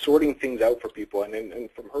time sorting things out for people, and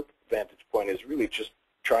from her vantage point is really just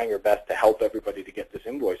trying her best to help everybody to get this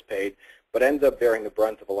invoice paid, but ends up bearing the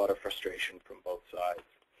brunt of a lot of frustration from both sides.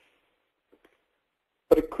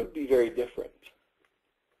 But it could be very different.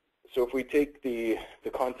 So if we take the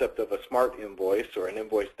concept of a smart invoice, or an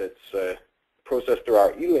invoice that's processed through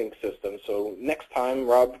our e-link system, so next time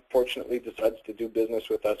Rob fortunately decides to do business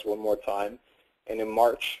with us one more time, and in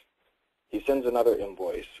March he sends another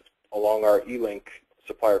invoice along our e-link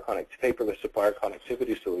paperless supplier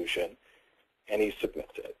connectivity solution, and he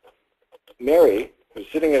submits it. Mary, who's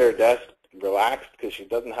sitting at her desk relaxed because she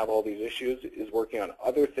doesn't have all these issues, is working on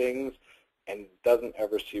other things and doesn't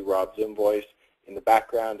ever see Rob's invoice. In the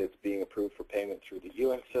background, it's being approved for payment through the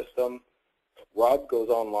e-link system. Rob goes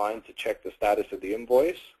online to check the status of the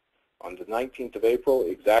invoice. On the 19th of April,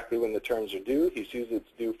 exactly when the terms are due, he sees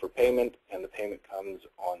it's due for payment, and the payment comes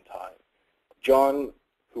on time. John,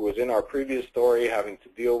 who was in our previous story having to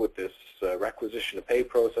deal with this requisition-to-pay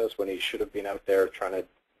process when he should have been out there trying to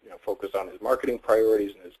focus on his marketing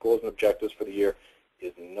priorities and his goals and objectives for the year,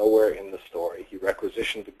 is nowhere in the story. He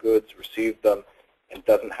requisitioned the goods, received them, and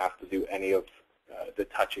doesn't have to do any of the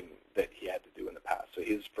touching that he had to do in the past. So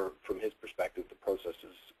from his perspective, the process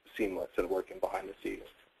is seamless and working behind the scenes.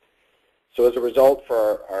 So as a result,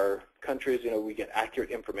 for our countries, we get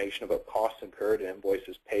accurate information about costs incurred and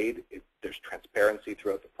invoices paid. There's transparency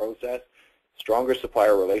throughout the process, stronger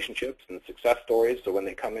supplier relationships and success stories. So when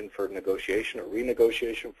they come in for negotiation or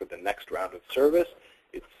renegotiation for the next round of service,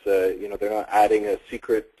 it's they're not adding a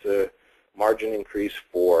secret margin increase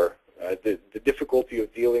for the difficulty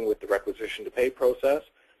of dealing with the requisition-to-pay process.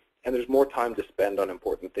 And there's more time to spend on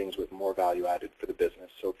important things with more value added for the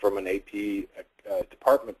business. So from an AP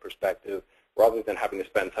department perspective, rather than having to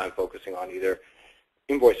spend time focusing on either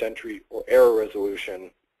invoice entry or error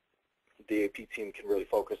resolution, the AP team can really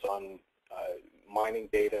focus on mining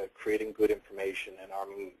data, creating good information, and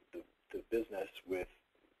arming the business with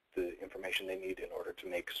the information they need in order to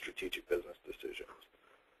make strategic business decisions.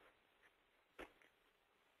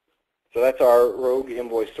 So that's our rogue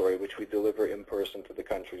invoice story, which we deliver in person to the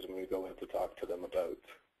countries when we go in to talk to them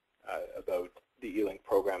about the e-link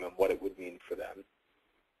program and what it would mean for them.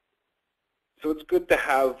 So it's good to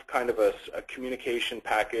have kind of a communication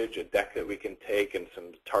package, a deck that we can take, and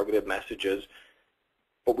some targeted messages.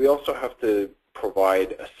 But we also have to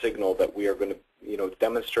provide a signal that we are going to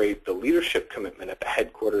demonstrate the leadership commitment at the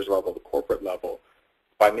headquarters level, the corporate level,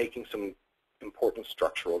 by making some important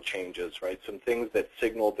structural changes, right? Some things that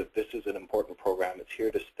signal that this is an important program, it's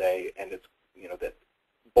here to stay, and it's, that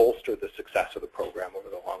bolster the success of the program over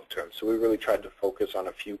the long term. So we really tried to focus on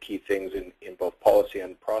a few key things in both policy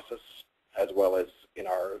and process, as well as in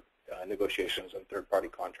our negotiations and third-party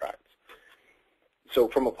contracts. So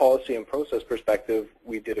from a policy and process perspective,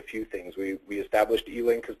 we did a few things. We established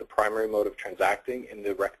e-link as the primary mode of transacting in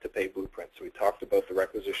the Rec-to-Pay blueprint. So we talked about the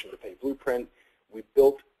requisition-to-pay blueprint. We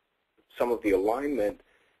built some of the alignment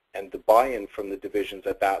and the buy-in from the divisions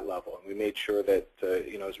at that level. And we made sure that,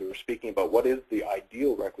 as we were speaking about what is the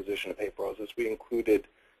ideal requisition-to-pay process, we included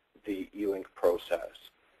the e-link process.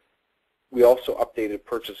 We also updated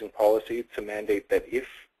purchasing policy to mandate that if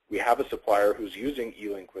we have a supplier who's using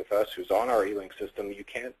e-link with us, who's on our e-link system, you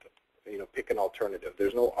can't pick an alternative.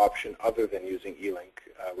 There's no option other than using e-link,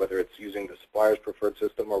 whether it's using the supplier's preferred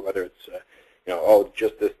system or whether it's oh,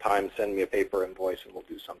 just this time send me a paper invoice and we'll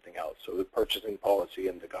do something else. So the purchasing policy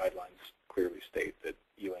and the guidelines clearly state that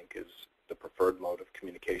e-link is the preferred mode of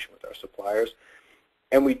communication with our suppliers.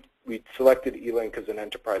 And we selected e-link as an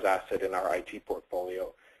enterprise asset in our IT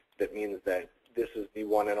portfolio. That means that this is the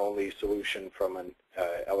one and only solution from an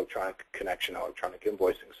electronic connection, electronic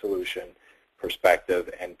invoicing solution perspective,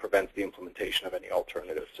 and prevents the implementation of any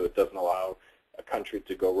alternatives. So it doesn't allow a country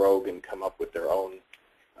to go rogue and come up with their own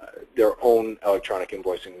electronic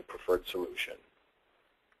invoicing preferred solution.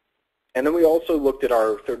 And then we also looked at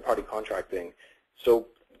our third-party contracting. So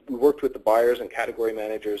we worked with the buyers and category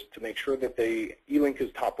managers to make sure that e-link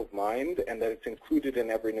is top of mind and that it's included in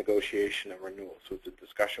every negotiation and renewal. So it's a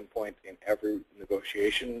discussion point in every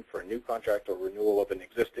negotiation for a new contract or renewal of an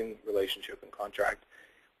existing relationship and contract.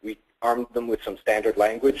 We armed them with some standard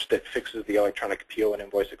language that fixes the electronic PO and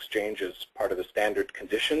invoice exchange as part of the standard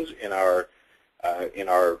conditions in our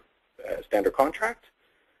standard contract.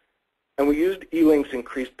 And we used E-Link's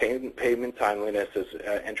increased payment timeliness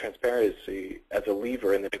and transparency as a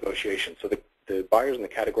lever in the negotiation. So the buyers and the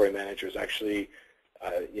category managers actually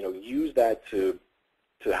use that to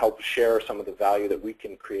help share some of the value that we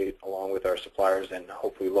can create along with our suppliers and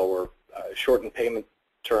hopefully shorten payment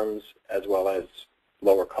terms as well as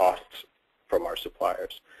lower costs from our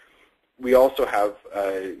suppliers. We also have,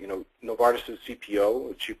 Novartis'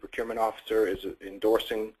 CPO, Chief Procurement Officer, is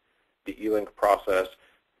endorsing the E-Link process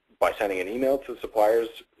by sending an email to suppliers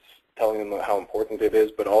telling them how important it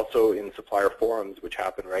is, but also in supplier forums, which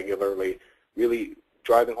happen regularly, really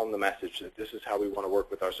driving home the message that this is how we want to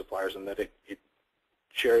work with our suppliers and that it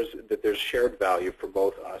shares that there's shared value for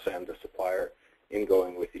both us and the supplier in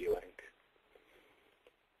going with E-Link.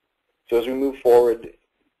 So as we move forward,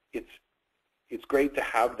 it's great to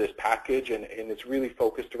have this package, and it's really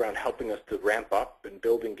focused around helping us to ramp up and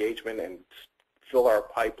build engagement and fill our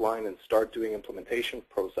pipeline and start doing implementation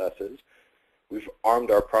processes. We've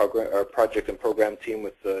armed our project and program team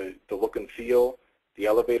with the look and feel, the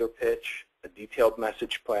elevator pitch, a detailed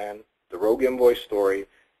message plan, the rogue invoice story,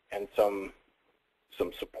 and some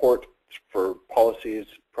support for policies,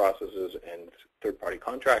 processes, and third-party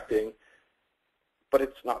contracting. But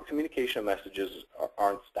it's not, communication messages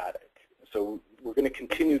aren't static. So we're going to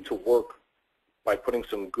continue to work by putting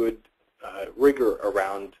some good rigor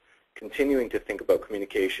around continuing to think about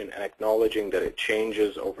communication and acknowledging that it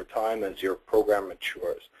changes over time as your program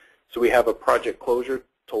matures. So we have a project closure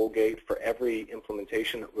toll gate for every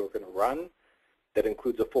implementation that we're going to run that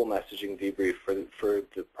includes a full messaging debrief for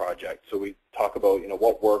the project. So we talk about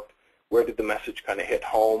what worked, where did the message kind of hit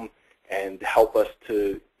home, and help us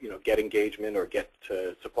to get engagement or get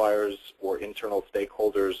suppliers or internal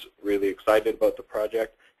stakeholders really excited about the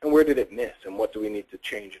project, and where did it miss, and what do we need to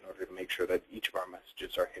change in order to make sure that each of our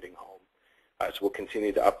messages are hitting home. So we'll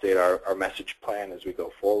continue to update our message plan as we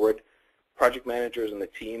go forward. Project managers and the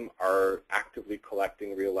team are actively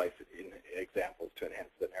collecting real-life examples to enhance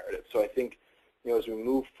the narrative. So I think as we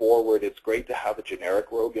move forward, it's great to have a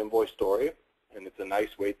generic rogue invoice story, and it's a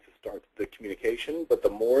nice way to start the communication, but the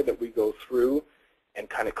more that we go through and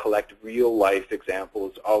kind of collect real-life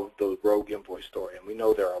examples of the rogue invoice story, and we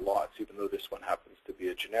know there are lots, even though this one happens to be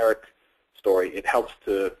a generic story, it helps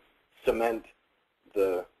to cement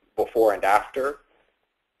the before and after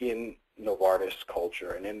in Novartis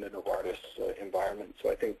culture and in the Novartis environment. So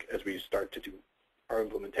I think as we start to do our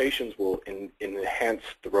implementations, we'll enhance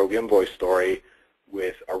the rogue invoice story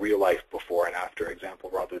with a real-life before and after example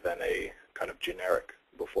rather than a kind of generic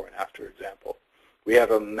before and after example. We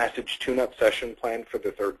have a message tune-up session planned for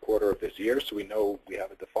the third quarter of this year, so we know we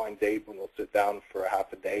have a defined date when we'll sit down for a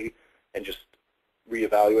half a day and just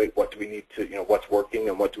reevaluate what do we need to, what's working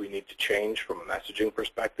and what do we need to change from a messaging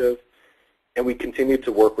perspective. And we continue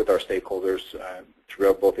to work with our stakeholders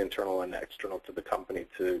throughout both internal and external to the company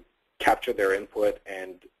to capture their input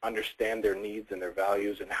and understand their needs and their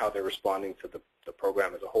values and how they're responding to the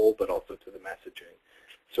program as a whole, but also to the messaging.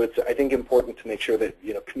 So it's, I think, important to make sure that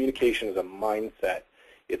communication is a mindset.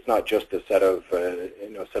 It's not just a set of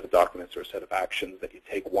set of documents or a set of actions that you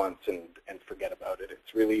take once and forget about it.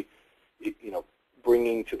 It's really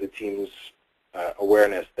bringing to the team's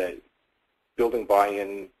awareness that building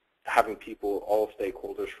buy-in, having people, all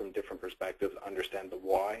stakeholders from different perspectives understand the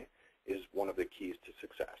why is one of the keys to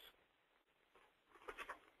success.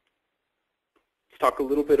 Talk a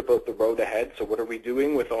little bit about the road ahead. So what are we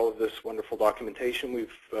doing with all of this wonderful documentation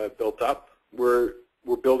we've built up? We're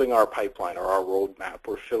building our pipeline or our roadmap.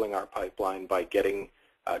 We're filling our pipeline by getting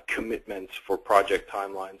commitments for project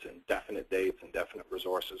timelines and definite dates and definite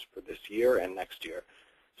resources for this year and next year.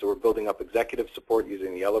 So we're building up executive support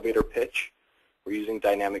using the elevator pitch. We're using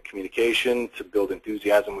dynamic communication to build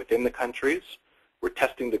enthusiasm within the countries. We're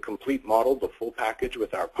testing the complete model, the full package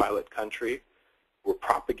with our pilot country. We're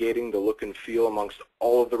propagating the look and feel amongst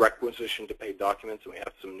all of the requisition-to-pay documents, and we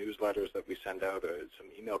have some newsletters that we send out, some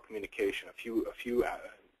email communication, a few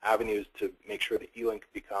avenues to make sure that E-Link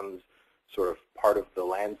becomes sort of part of the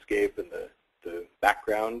landscape and the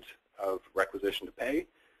background of requisition-to-pay.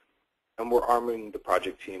 And we're arming the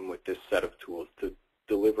project team with this set of tools to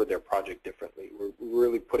deliver their project differently. We're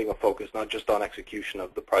really putting a focus not just on execution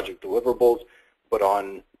of the project deliverables, but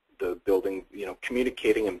on the building,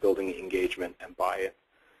 communicating and building engagement and buy-in.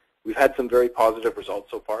 We've had some very positive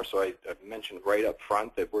results so far, so I mentioned right up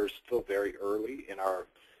front that we're still very early in our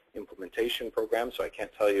implementation program, so I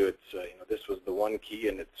can't tell you it's, this was the one key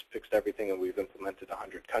and it's fixed everything and we've implemented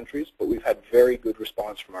 100 countries, but we've had very good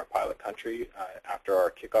response from our pilot country after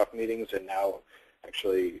our kickoff meetings, and now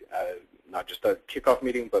actually not just a kickoff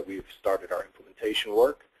meeting, but we've started our implementation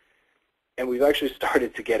work. And we've actually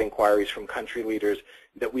started to get inquiries from country leaders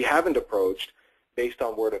that we haven't approached based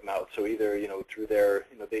on word of mouth. So either, through their,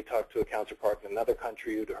 they talked to a counterpart in another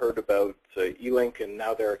country who'd heard about E-Link, and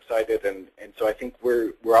now they're excited. And so I think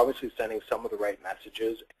we're obviously sending some of the right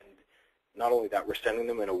messages. And not only that, we're sending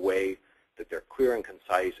them in a way that they're clear and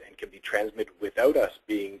concise and can be transmitted without us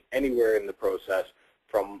being anywhere in the process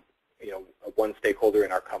from, one stakeholder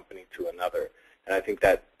in our company to another. And I think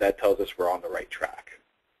that tells us we're on the right track.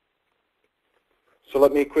 So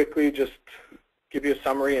let me quickly just give you a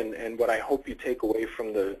summary and what I hope you take away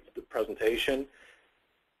from the presentation.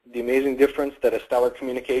 The amazing difference that a stellar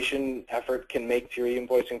communication effort can make to your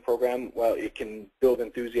e-invoicing program, well, it can build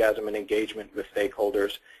enthusiasm and engagement with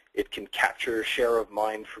stakeholders. It can capture share of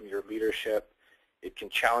mind from your leadership. It can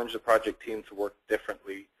challenge the project team to work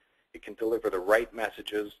differently. It can deliver the right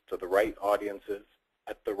messages to the right audiences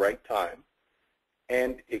at the right time.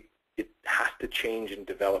 And it has to change and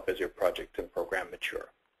develop as your project and program mature.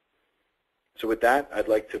 So with that, I'd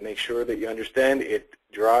like to make sure that you understand it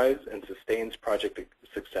drives and sustains project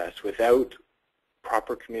success. Without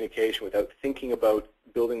proper communication, without thinking about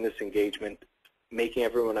building this engagement, making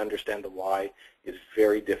everyone understand the why, is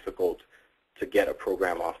very difficult to get a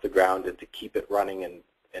program off the ground and to keep it running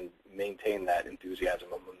and maintain that enthusiasm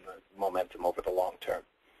and momentum over the long term.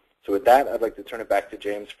 So with that, I'd like to turn it back to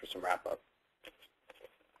James for some wrap-up.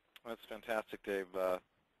 That's fantastic, Dave.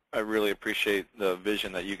 I really appreciate the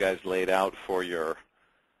vision that you guys laid out for your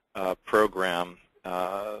program,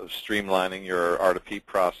 streamlining your R2P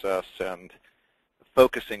process and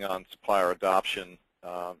focusing on supplier adoption,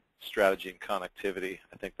 strategy, and connectivity.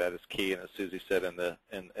 I think that is key, and as Susie said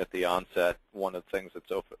at the onset, one of the things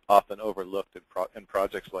that's often overlooked in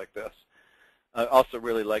projects like this. I also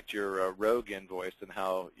really liked your rogue invoice and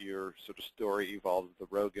how your sort of story evolved the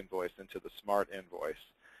rogue invoice into the smart invoice.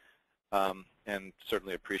 And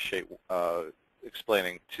certainly appreciate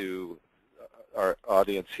explaining to our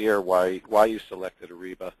audience here why you selected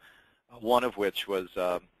Ariba, one of which was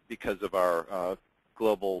because of our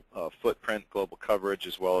global footprint, global coverage,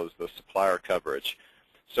 as well as the supplier coverage.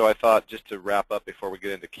 So I thought, just to wrap up before we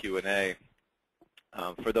get into Q&A,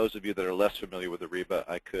 for those of you that are less familiar with Ariba,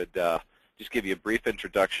 I could just give you a brief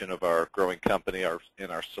introduction of our growing company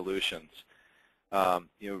and our solutions.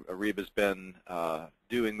 Ariba's been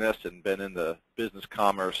doing this and been in the business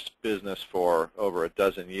commerce business for over a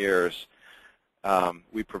dozen years.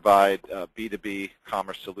 We provide B2B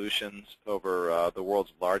commerce solutions over the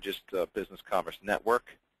world's largest business commerce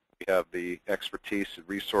network. We have the expertise and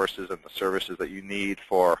resources and the services that you need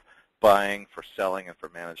for buying, for selling, and for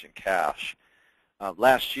managing cash.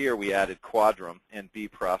 Last year, we added Quadrum and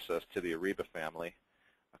B-Process to the Ariba family.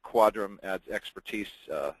 Quadrum adds expertise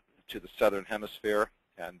to the Southern Hemisphere,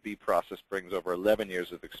 and B-Process brings over 11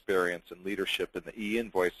 years of experience and leadership in the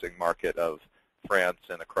e-invoicing market of France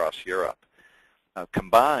and across Europe.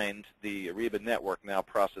 Combined, the Ariba network now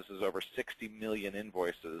processes over 60 million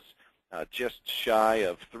invoices, just shy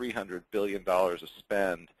of $300 billion of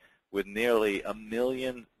spend, with nearly 1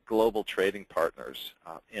 million global trading partners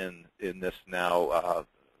in this now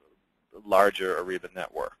larger Ariba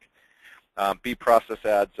network. B-Process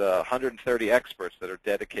adds 130 experts that are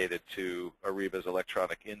dedicated to Ariba's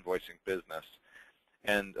electronic invoicing business.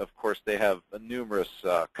 And, of course, they have numerous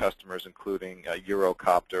customers, including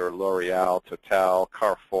Eurocopter, L'Oreal, Total,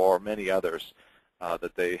 Carrefour, many others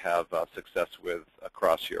that they have success with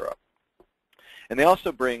across Europe. And they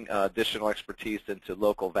also bring additional expertise into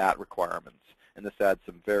local VAT requirements. And this adds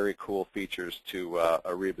some very cool features to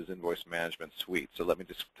Ariba's invoice management suite. So let me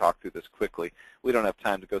just talk through this quickly. We don't have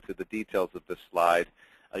time to go through the details of this slide.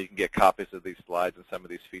 You can get copies of these slides, and some of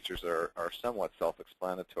these features are somewhat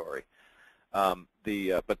self-explanatory. But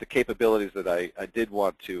the capabilities that I did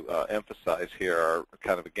want to emphasize here are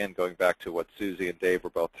kind of, again, going back to what Susie and Dave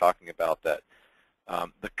were both talking about, that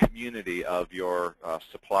the community of your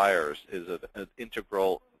suppliers is an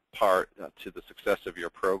integral part to the success of your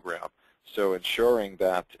program. So ensuring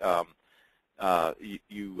that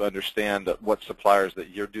you understand that what suppliers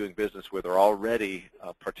that you're doing business with are already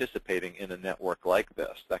participating in a network like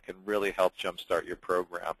this, that can really help jumpstart your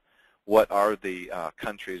program. What are the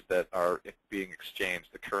countries that are being exchanged,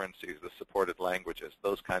 the currencies, the supported languages?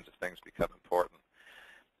 Those kinds of things become important.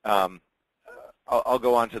 I'll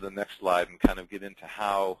go on to the next slide and kind of get into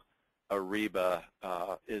how Ariba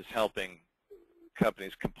is helping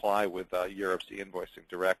companies comply with Europe's e-invoicing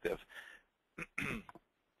directive.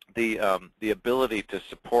 The ability to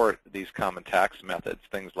support these common tax methods,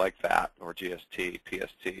 things like VAT or GST,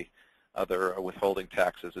 PST, other withholding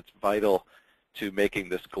taxes, it's vital to making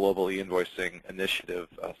this global e-invoicing initiative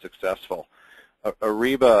successful.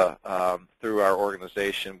 Ariba, through our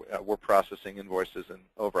organization, we're processing invoices in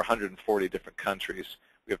over 140 different countries.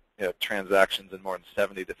 We have transactions in more than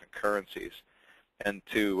 70 different currencies. And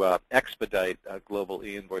to expedite global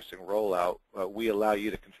e-invoicing rollout, we allow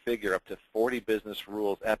you to configure up to 40 business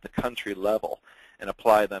rules at the country level and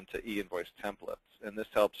apply them to e-invoice templates. And this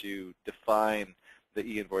helps you define the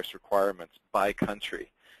e-invoice requirements by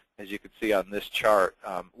country. As you can see on this chart,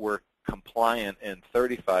 we're compliant in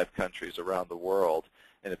 35 countries around the world.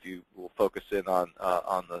 And if you will focus in on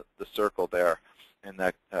the circle there, and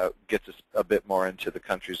that gets us a bit more into the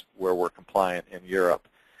countries where we're compliant in Europe.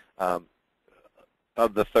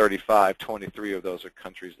 Of the 35, 23 of those are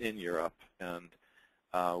countries in Europe, and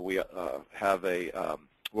we have a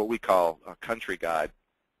what we call a country guide,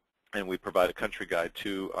 and we provide a country guide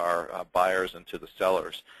to our buyers and to the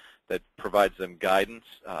sellers that provides them guidance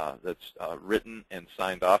that's written and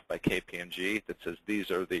signed off by KPMG that says these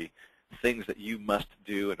are the things that you must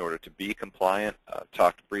do in order to be compliant.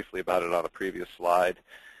 Talked briefly about it on a previous slide,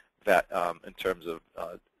 that in terms of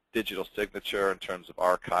digital signature, in terms of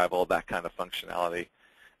archival, that kind of functionality,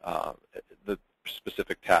 the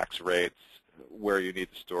specific tax rates, where you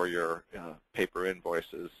need to store your paper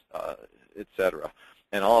invoices, etc.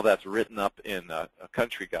 And all of that's written up in a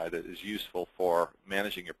country guide that is useful for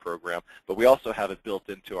managing your program. But we also have it built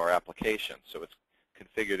into our application, so it's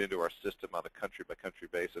configured into our system on a country-by-country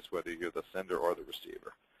basis, whether you're the sender or the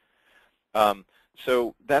receiver.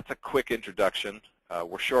 So that's a quick introduction.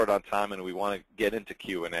 We're short on time, and we want to get into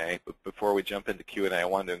Q&A. But before we jump into Q&A, I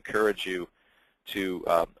wanted to encourage you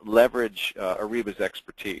to leverage Ariba's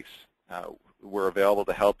expertise. We're available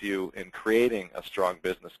to help you in creating a strong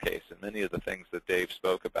business case, and many of the things that Dave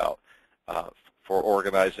spoke about for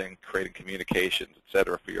organizing, creating communications, et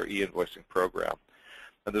cetera, for your e-invoicing program.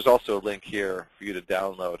 And there's also a link here for you to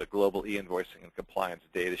download a global e-invoicing and compliance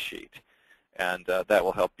data sheet. And that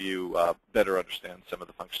will help you better understand some of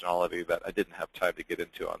the functionality that I didn't have time to get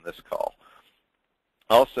into on this call.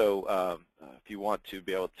 Also, if you want to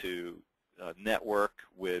be able to network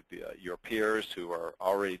with your peers who are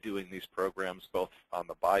already doing these programs, both on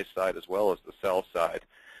the buy side as well as the sell side,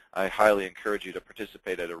 I highly encourage you to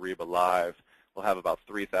participate at Ariba Live. We'll have about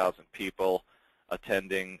 3,000 people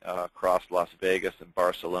attending across Las Vegas and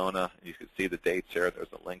Barcelona. You can see the dates here. There's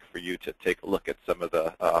a link for you to take a look at some of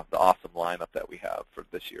the awesome lineup that we have for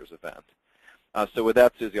this year's event. So with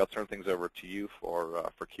that, Susie, I'll turn things over to you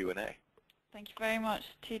for Q&A. Thank you very much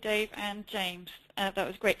to Dave and James. That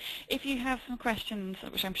was great. If you have some questions,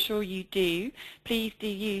 which I'm sure you do, please do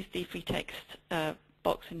use the free text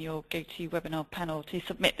box in your GoToWebinar panel to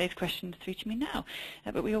submit those questions through to me now.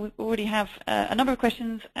 But we already have a number of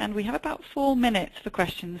questions, and we have about 4 minutes for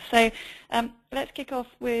questions. So let's kick off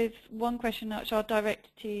with one question which I'll direct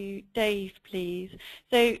to Dave, please.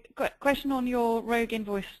 So question on your rogue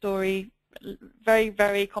invoice story, very,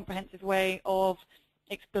 very comprehensive way of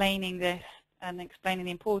explaining this and explaining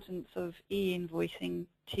the importance of e-invoicing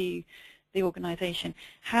to the organization.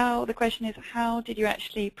 The question is, how did you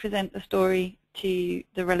actually present the story to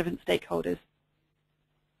the relevant stakeholders?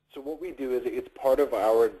 So what we do is it's part of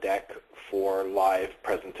our deck for live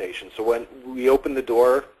presentation. So when we open the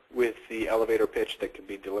door with the elevator pitch that can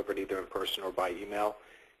be delivered either in person or by email,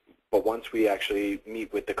 but once we actually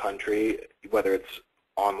meet with the country, whether it's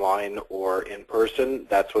online or in person,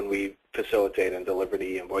 that's when we facilitate and deliver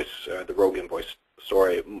the invoice, the rogue invoice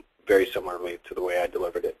story, very similarly to the way I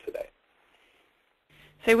delivered it today.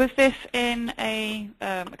 So was this in a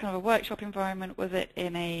kind of a workshop environment? Was it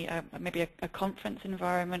in a maybe a conference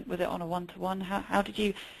environment? Was it on a one-to-one? How did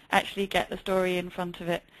you actually get the story in front of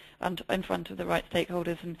it, and in front of the right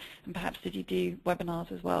stakeholders, and perhaps did you do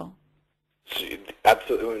webinars as well?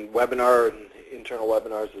 Absolutely. Webinar and internal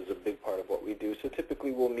webinars is a big part of what we do. So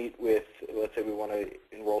typically we'll meet with, let's say we want to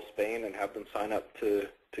enroll Spain and have them sign up to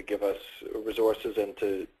give us resources and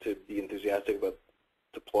to be enthusiastic about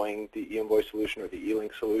deploying the e-invoice solution or the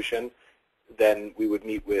e-link solution. Then we would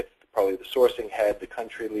meet with probably the sourcing head, the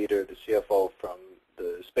country leader, the CFO from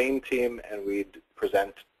the Spain team, and we'd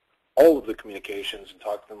present all of the communications and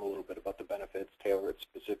talk to them a little bit about the benefits, tailor it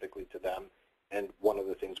specifically to them. And one of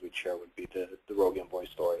the things we'd share would be the rogue invoice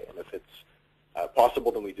story. And if it's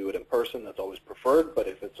possible, then we do it in person. That's always preferred. But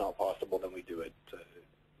if it's not possible, then we do it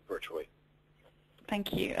virtually.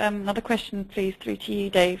 Thank you. Another question, please, through to you,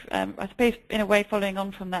 Dave. I suppose, in a way, following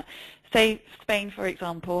on from that, say Spain, for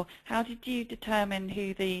example, how did you determine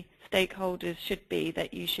who the stakeholders should be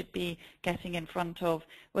that you should be getting in front of?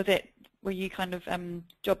 Was it were you kind of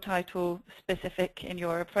job title specific in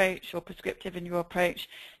your approach or prescriptive in your approach?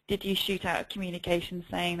 Did you shoot out a communication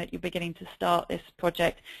saying that you're beginning to start this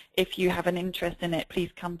project? If you have an interest in it, please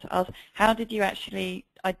come to us. How did you actually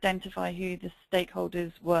identify who the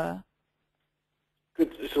stakeholders were?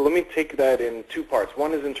 Good. So let me take that in two parts.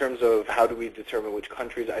 One is in terms of how do we determine which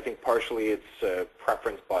countries. I think partially it's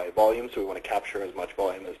preference by volume, so we want to capture as much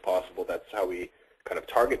volume as possible. That's how we kind of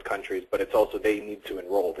target countries, but it's also they need to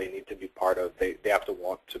enroll. They need to be part of, they have to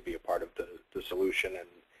want to be a part of the solution and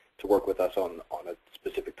to work with us on a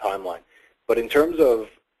specific timeline. But in terms of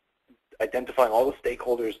identifying all the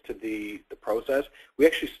stakeholders to the process, we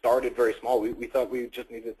actually started very small. We thought we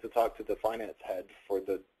just needed to talk to the finance head for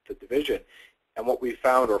the division. And what we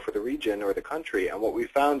found, or for the region or the country, and what we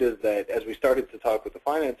found is that as we started to talk with the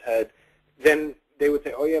finance head, then they would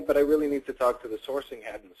say, oh yeah, but I really need to talk to the sourcing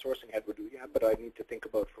head, and the sourcing head would do, yeah, but I need to think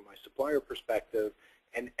about from my supplier perspective.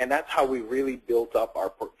 And that's how we really built up our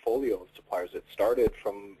portfolio of suppliers. It started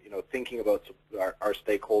from thinking about our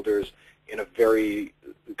stakeholders in a very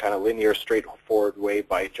kind of linear, straightforward way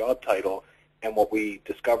by job title. And what we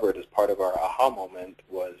discovered as part of our aha moment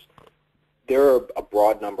was there are a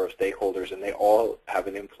broad number of stakeholders, and they all have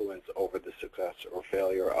an influence over the success or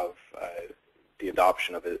failure of the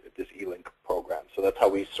adoption of this e-link program. So that's how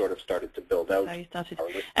we sort of started to build out. How you started.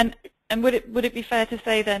 And would it be fair to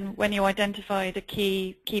say then, when you identified a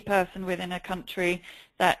key person within a country,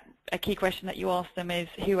 that a key question that you ask them is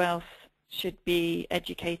who else should be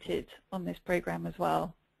educated on this program as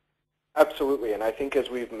well? Absolutely, and I think as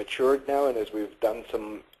we've matured now and as we've done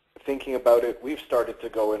some thinking about it, we've started to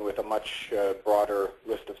go in with a much broader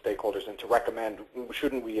list of stakeholders and to recommend,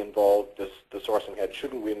 shouldn't we involve the sourcing head,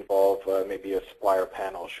 shouldn't we involve maybe a supplier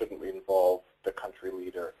panel, shouldn't we involve the country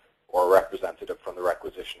leader or a representative from the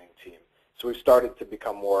requisitioning team. So we've started to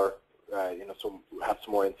become more, so have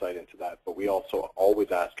some more insight into that, but we also always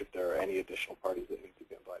ask if there are any additional parties that need to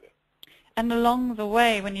be invited. And along the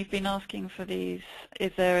way, when you've been asking for these,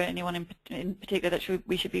 is there anyone in particular that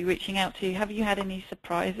we should be reaching out to? Have you had any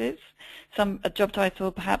surprises? A job title,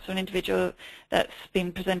 perhaps, or an individual that's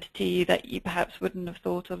been presented to you that you perhaps wouldn't have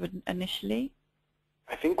thought of initially?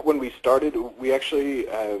 I think when we started, we actually,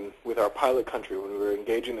 with our pilot country, when we were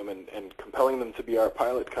engaging them and compelling them to be our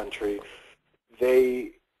pilot country,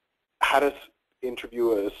 they had us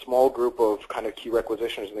interview a small group of kind of key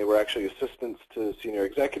requisitioners, and they were actually assistants to senior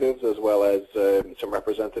executives as well as some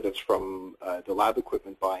representatives from the lab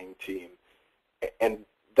equipment buying team. And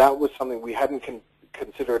that was something we hadn't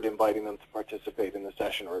considered inviting them to participate in the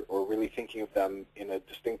session or really thinking of them in a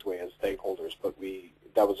distinct way as stakeholders, but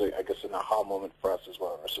that was, I guess, an aha moment for us as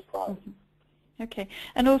well, or a surprise. Mm-hmm. Okay,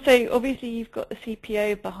 and also obviously you've got the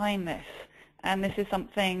CPO behind this. And this is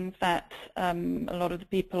something that a lot of the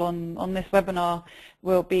people on this webinar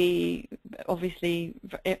will be obviously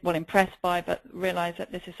impressed by, but realize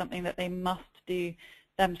that this is something that they must do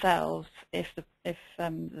themselves if the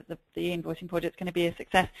e-invoicing project is going to be a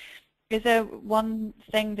success. Is there one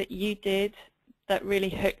thing that you did that really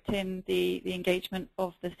hooked in the engagement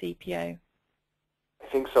of the CPO? I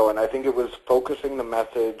think so, and I think it was focusing the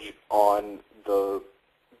message on the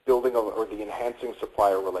building of, or the enhancing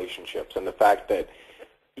supplier relationships, and the fact that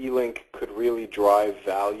e-link could really drive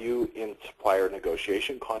value in supplier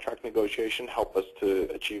negotiation, contract negotiation, help us to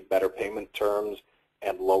achieve better payment terms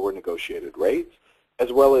and lower negotiated rates,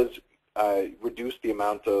 as well as reduce the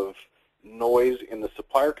amount of noise in the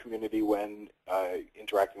supplier community when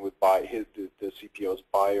interacting with the CPO's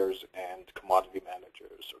buyers and commodity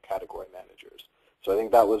managers or category managers. So I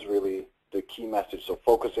think that was really the key message, so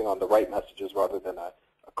focusing on the right messages rather than a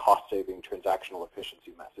cost-saving transactional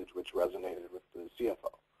efficiency message, which resonated with the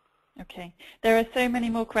CFO. Okay, there are so many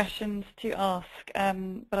more questions to ask,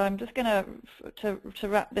 but I'm just going to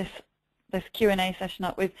wrap this Q&A session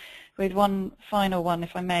up with one final one,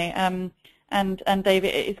 if I may. And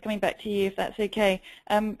David, it's coming back to you, if that's okay.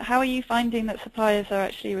 How are you finding that suppliers are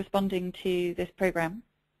actually responding to this program?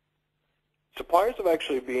 Suppliers have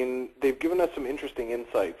actually they've given us some interesting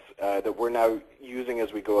insights that we're now using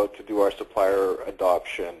as we go out to do our supplier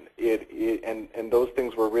adoption. And those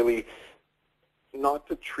things were really not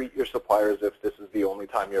to treat your suppliers if this is the only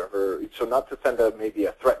time you ever, so not to send maybe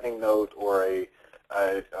a threatening note or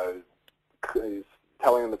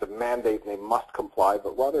telling them it's a mandate and they must comply,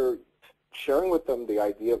 but rather sharing with them the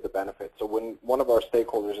idea of the benefits. So when one of our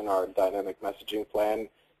stakeholders in our dynamic messaging plan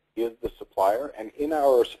is the supplier, and in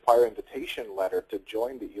our supplier invitation letter to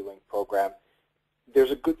join the e-link program,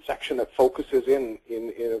 there's a good section that focuses in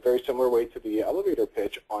a very similar way to the elevator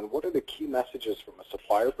pitch on what are the key messages from a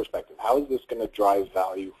supplier perspective. How is this going to drive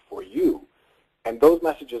value for you? And those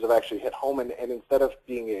messages have actually hit home, and instead of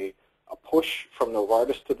being a a push from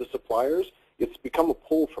Novartis to the suppliers. It's become a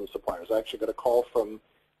pull from suppliers. I actually got a call from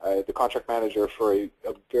the contract manager for a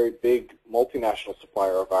very big multinational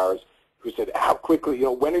supplier of ours who said, how quickly,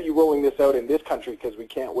 when are you rolling this out in this country, because we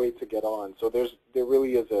can't wait to get on. So there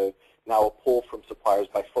really is now a pull from suppliers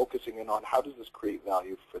by focusing in on how does this create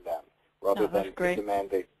value for them, rather than the demand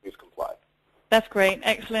they please comply. That's great.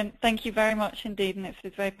 Excellent. Thank you very much indeed, and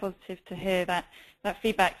it's very positive to hear that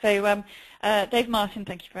feedback. So Dave Martin,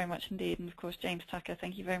 thank you very much indeed, and of course James Tucker,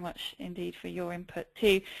 thank you very much indeed for your input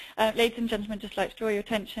too. Ladies and gentlemen, just like to draw your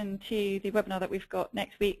attention to the webinar that we've got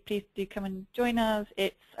next week. Please do come and join us.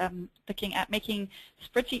 It's looking at making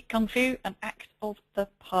spreadsheet kung fu an act of the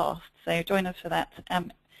past. So join us for that.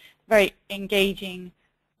 Very engaging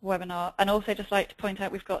webinar. And also just like to point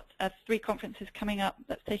out we've got 3 conferences coming up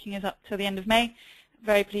that's taking us up till the end of May.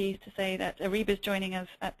 Very pleased to say that Ariba's joining us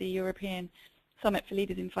at the European Summit for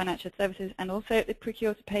Leaders in Financial Services and also at the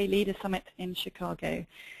Procure-to-Pay Leaders Summit in Chicago.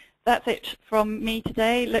 That's it from me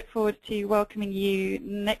today. Look forward to welcoming you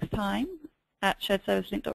next time at sharedservicelink.com.